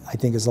happen, I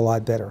think, is a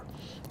lot better.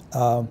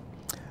 I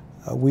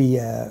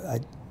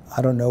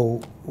don't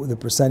know the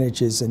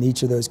percentages in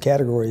each of those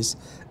categories,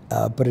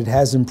 but it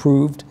has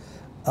improved,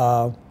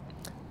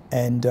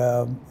 and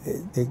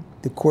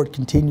the court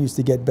continues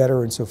to get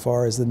better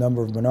insofar as the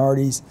number of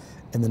minorities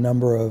and the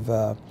number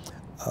of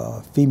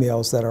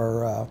females that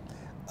are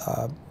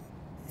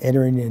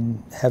entering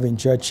and having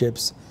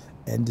judgeships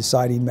and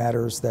deciding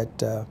matters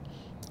that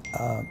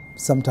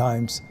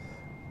sometimes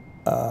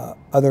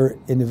other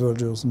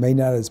individuals may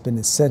not have been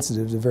as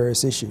sensitive to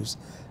various issues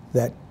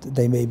that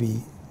they may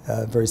be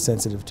very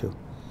sensitive to.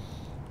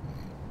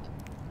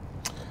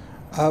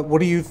 What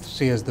do you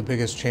see as the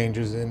biggest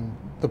changes in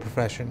the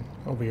profession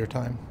over your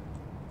time?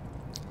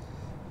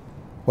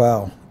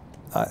 Well,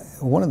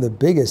 one of the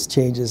biggest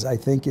changes, I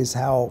think, is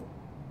how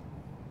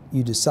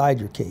you decide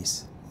your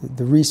case,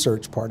 the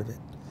research part of it.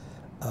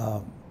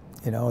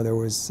 You know, there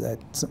was at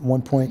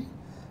one point,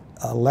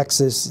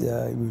 Lexus,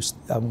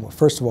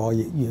 first of all,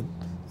 you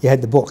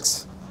had the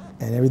books,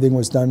 and everything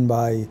was done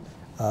by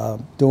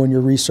doing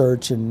your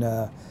research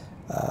and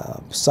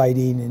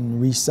citing and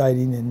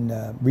reciting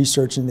and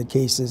researching the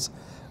cases.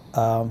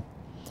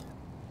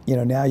 You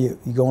know, now you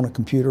go on a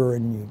computer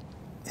and you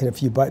hit a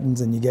few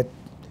buttons and you get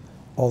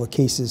all the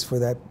cases for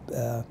that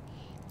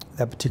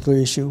that particular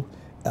issue.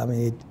 I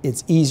mean,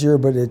 it's easier,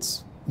 but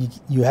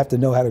you have to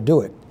know how to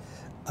do it.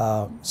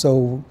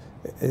 So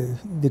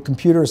the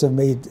computers have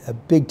made a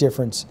big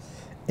difference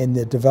in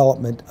the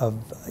development of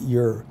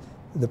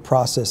the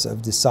process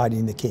of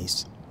deciding the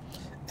case,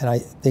 and I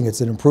think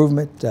it's an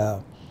improvement.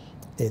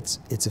 It's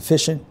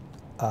efficient.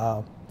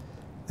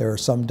 There are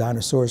some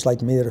dinosaurs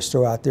like me that are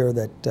still out there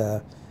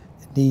that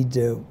need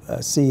to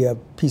see a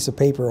piece of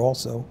paper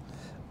also.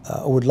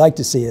 Would like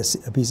to see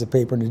a piece of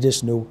paper in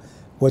addition to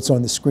what's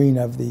on the screen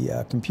of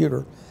the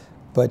computer.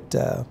 But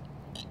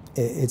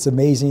it's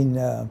amazing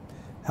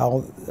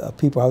how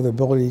people have the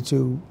ability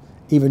to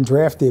even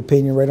draft the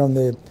opinion right on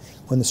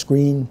the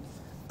screen,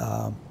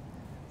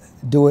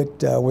 do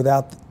it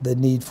without the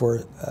need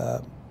for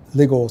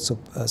legal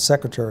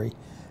secretary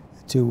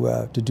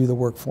to do the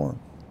work for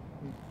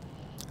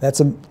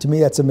them. To me,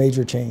 that's a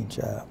major change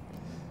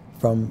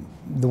from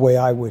the way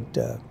I would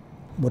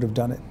have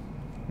done it.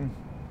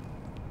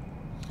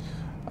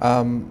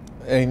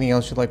 Anything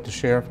else you'd like to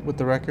share with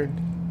the record?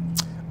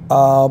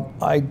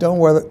 I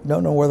don't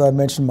know whether I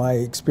mentioned my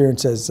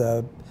experience as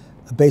a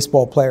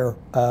baseball player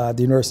at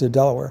the University of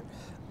Delaware.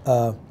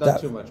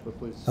 Not too much, but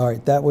please. All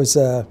right, that was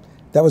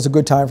a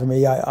good time for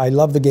me. I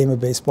love the game of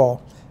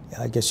baseball.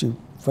 I guess you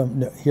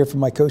hear from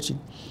my coaching,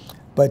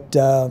 but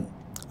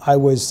I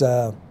was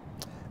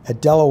at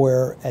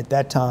Delaware at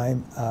that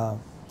time.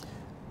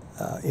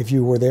 If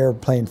you were there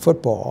playing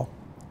football,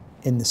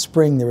 in the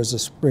spring there was a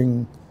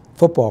spring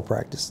football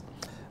practice,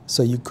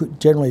 so you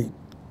generally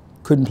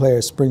couldn't play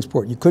a spring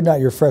sport. You could not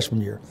your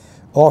freshman year.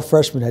 All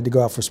freshmen had to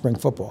go out for spring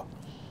football.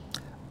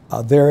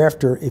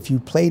 Thereafter, if you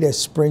played a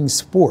spring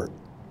sport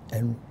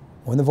and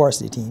on the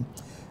varsity team,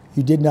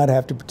 you did not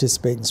have to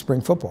participate in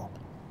spring football.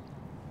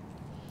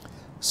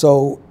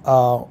 So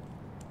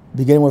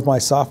beginning with my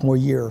sophomore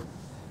year,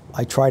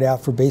 I tried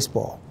out for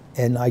baseball,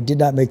 and I did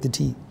not make the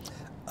team.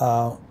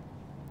 I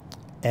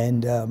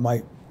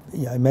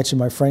mentioned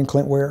my friend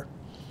Clint Ware.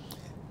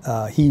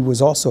 He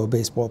was also a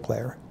baseball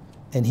player,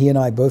 and he and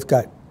I both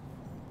got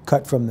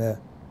cut from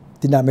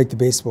did not make the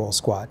baseball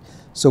squad,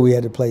 so we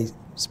had to play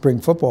spring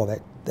football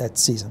that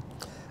season.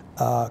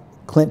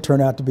 Clint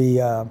turned out to be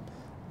a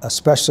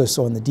specialist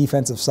on the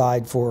defensive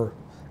side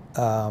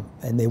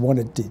and they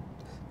wanted to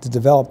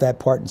develop that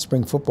part in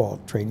spring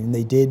football training.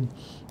 They did,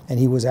 and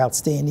he was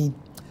outstanding.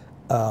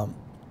 I,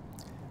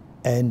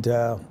 on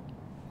the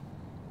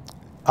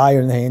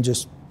other hand,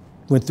 just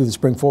went through the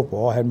spring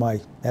football. I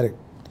had a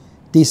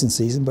decent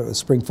season, but it was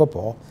spring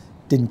football.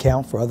 Didn't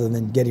count for other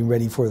than getting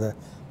ready for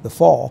the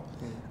fall.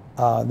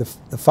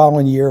 The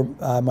following year,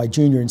 my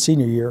junior and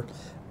senior year,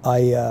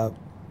 I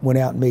went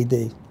out and made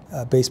the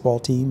baseball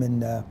team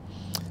and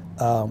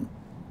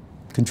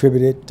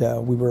contributed.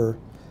 We were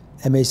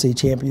MAC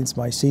champions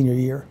my senior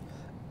year.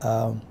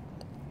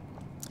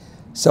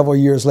 Several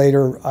years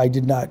later, I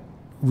did not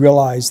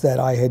realize that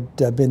I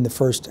had been the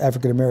first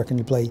African American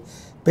to play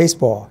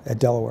baseball at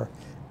Delaware,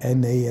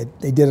 and they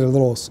did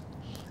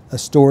a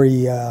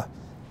story.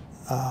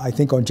 I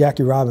think on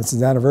Jackie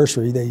Robinson's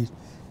anniversary, they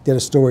did a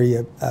story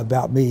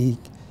about me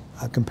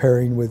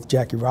comparing with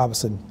Jackie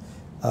Robinson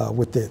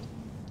with the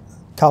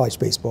college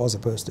baseball as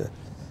opposed to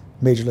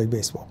Major League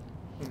Baseball,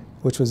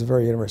 which was a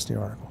very interesting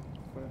article.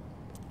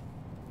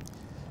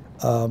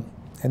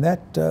 And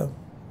that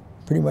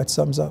pretty much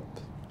sums up.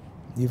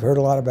 You've heard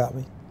a lot about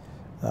me.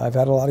 I've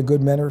had a lot of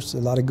good mentors, a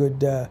lot of good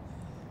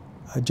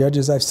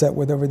judges I've sat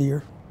with over the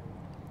year.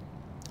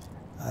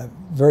 I'm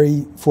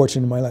very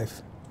fortunate in my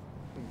life.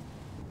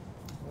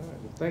 All right.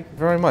 Well, thank you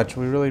very much.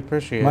 We really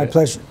appreciate it. My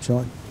pleasure,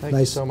 Sean. Thank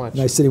you so much.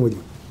 Nice sitting with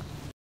you.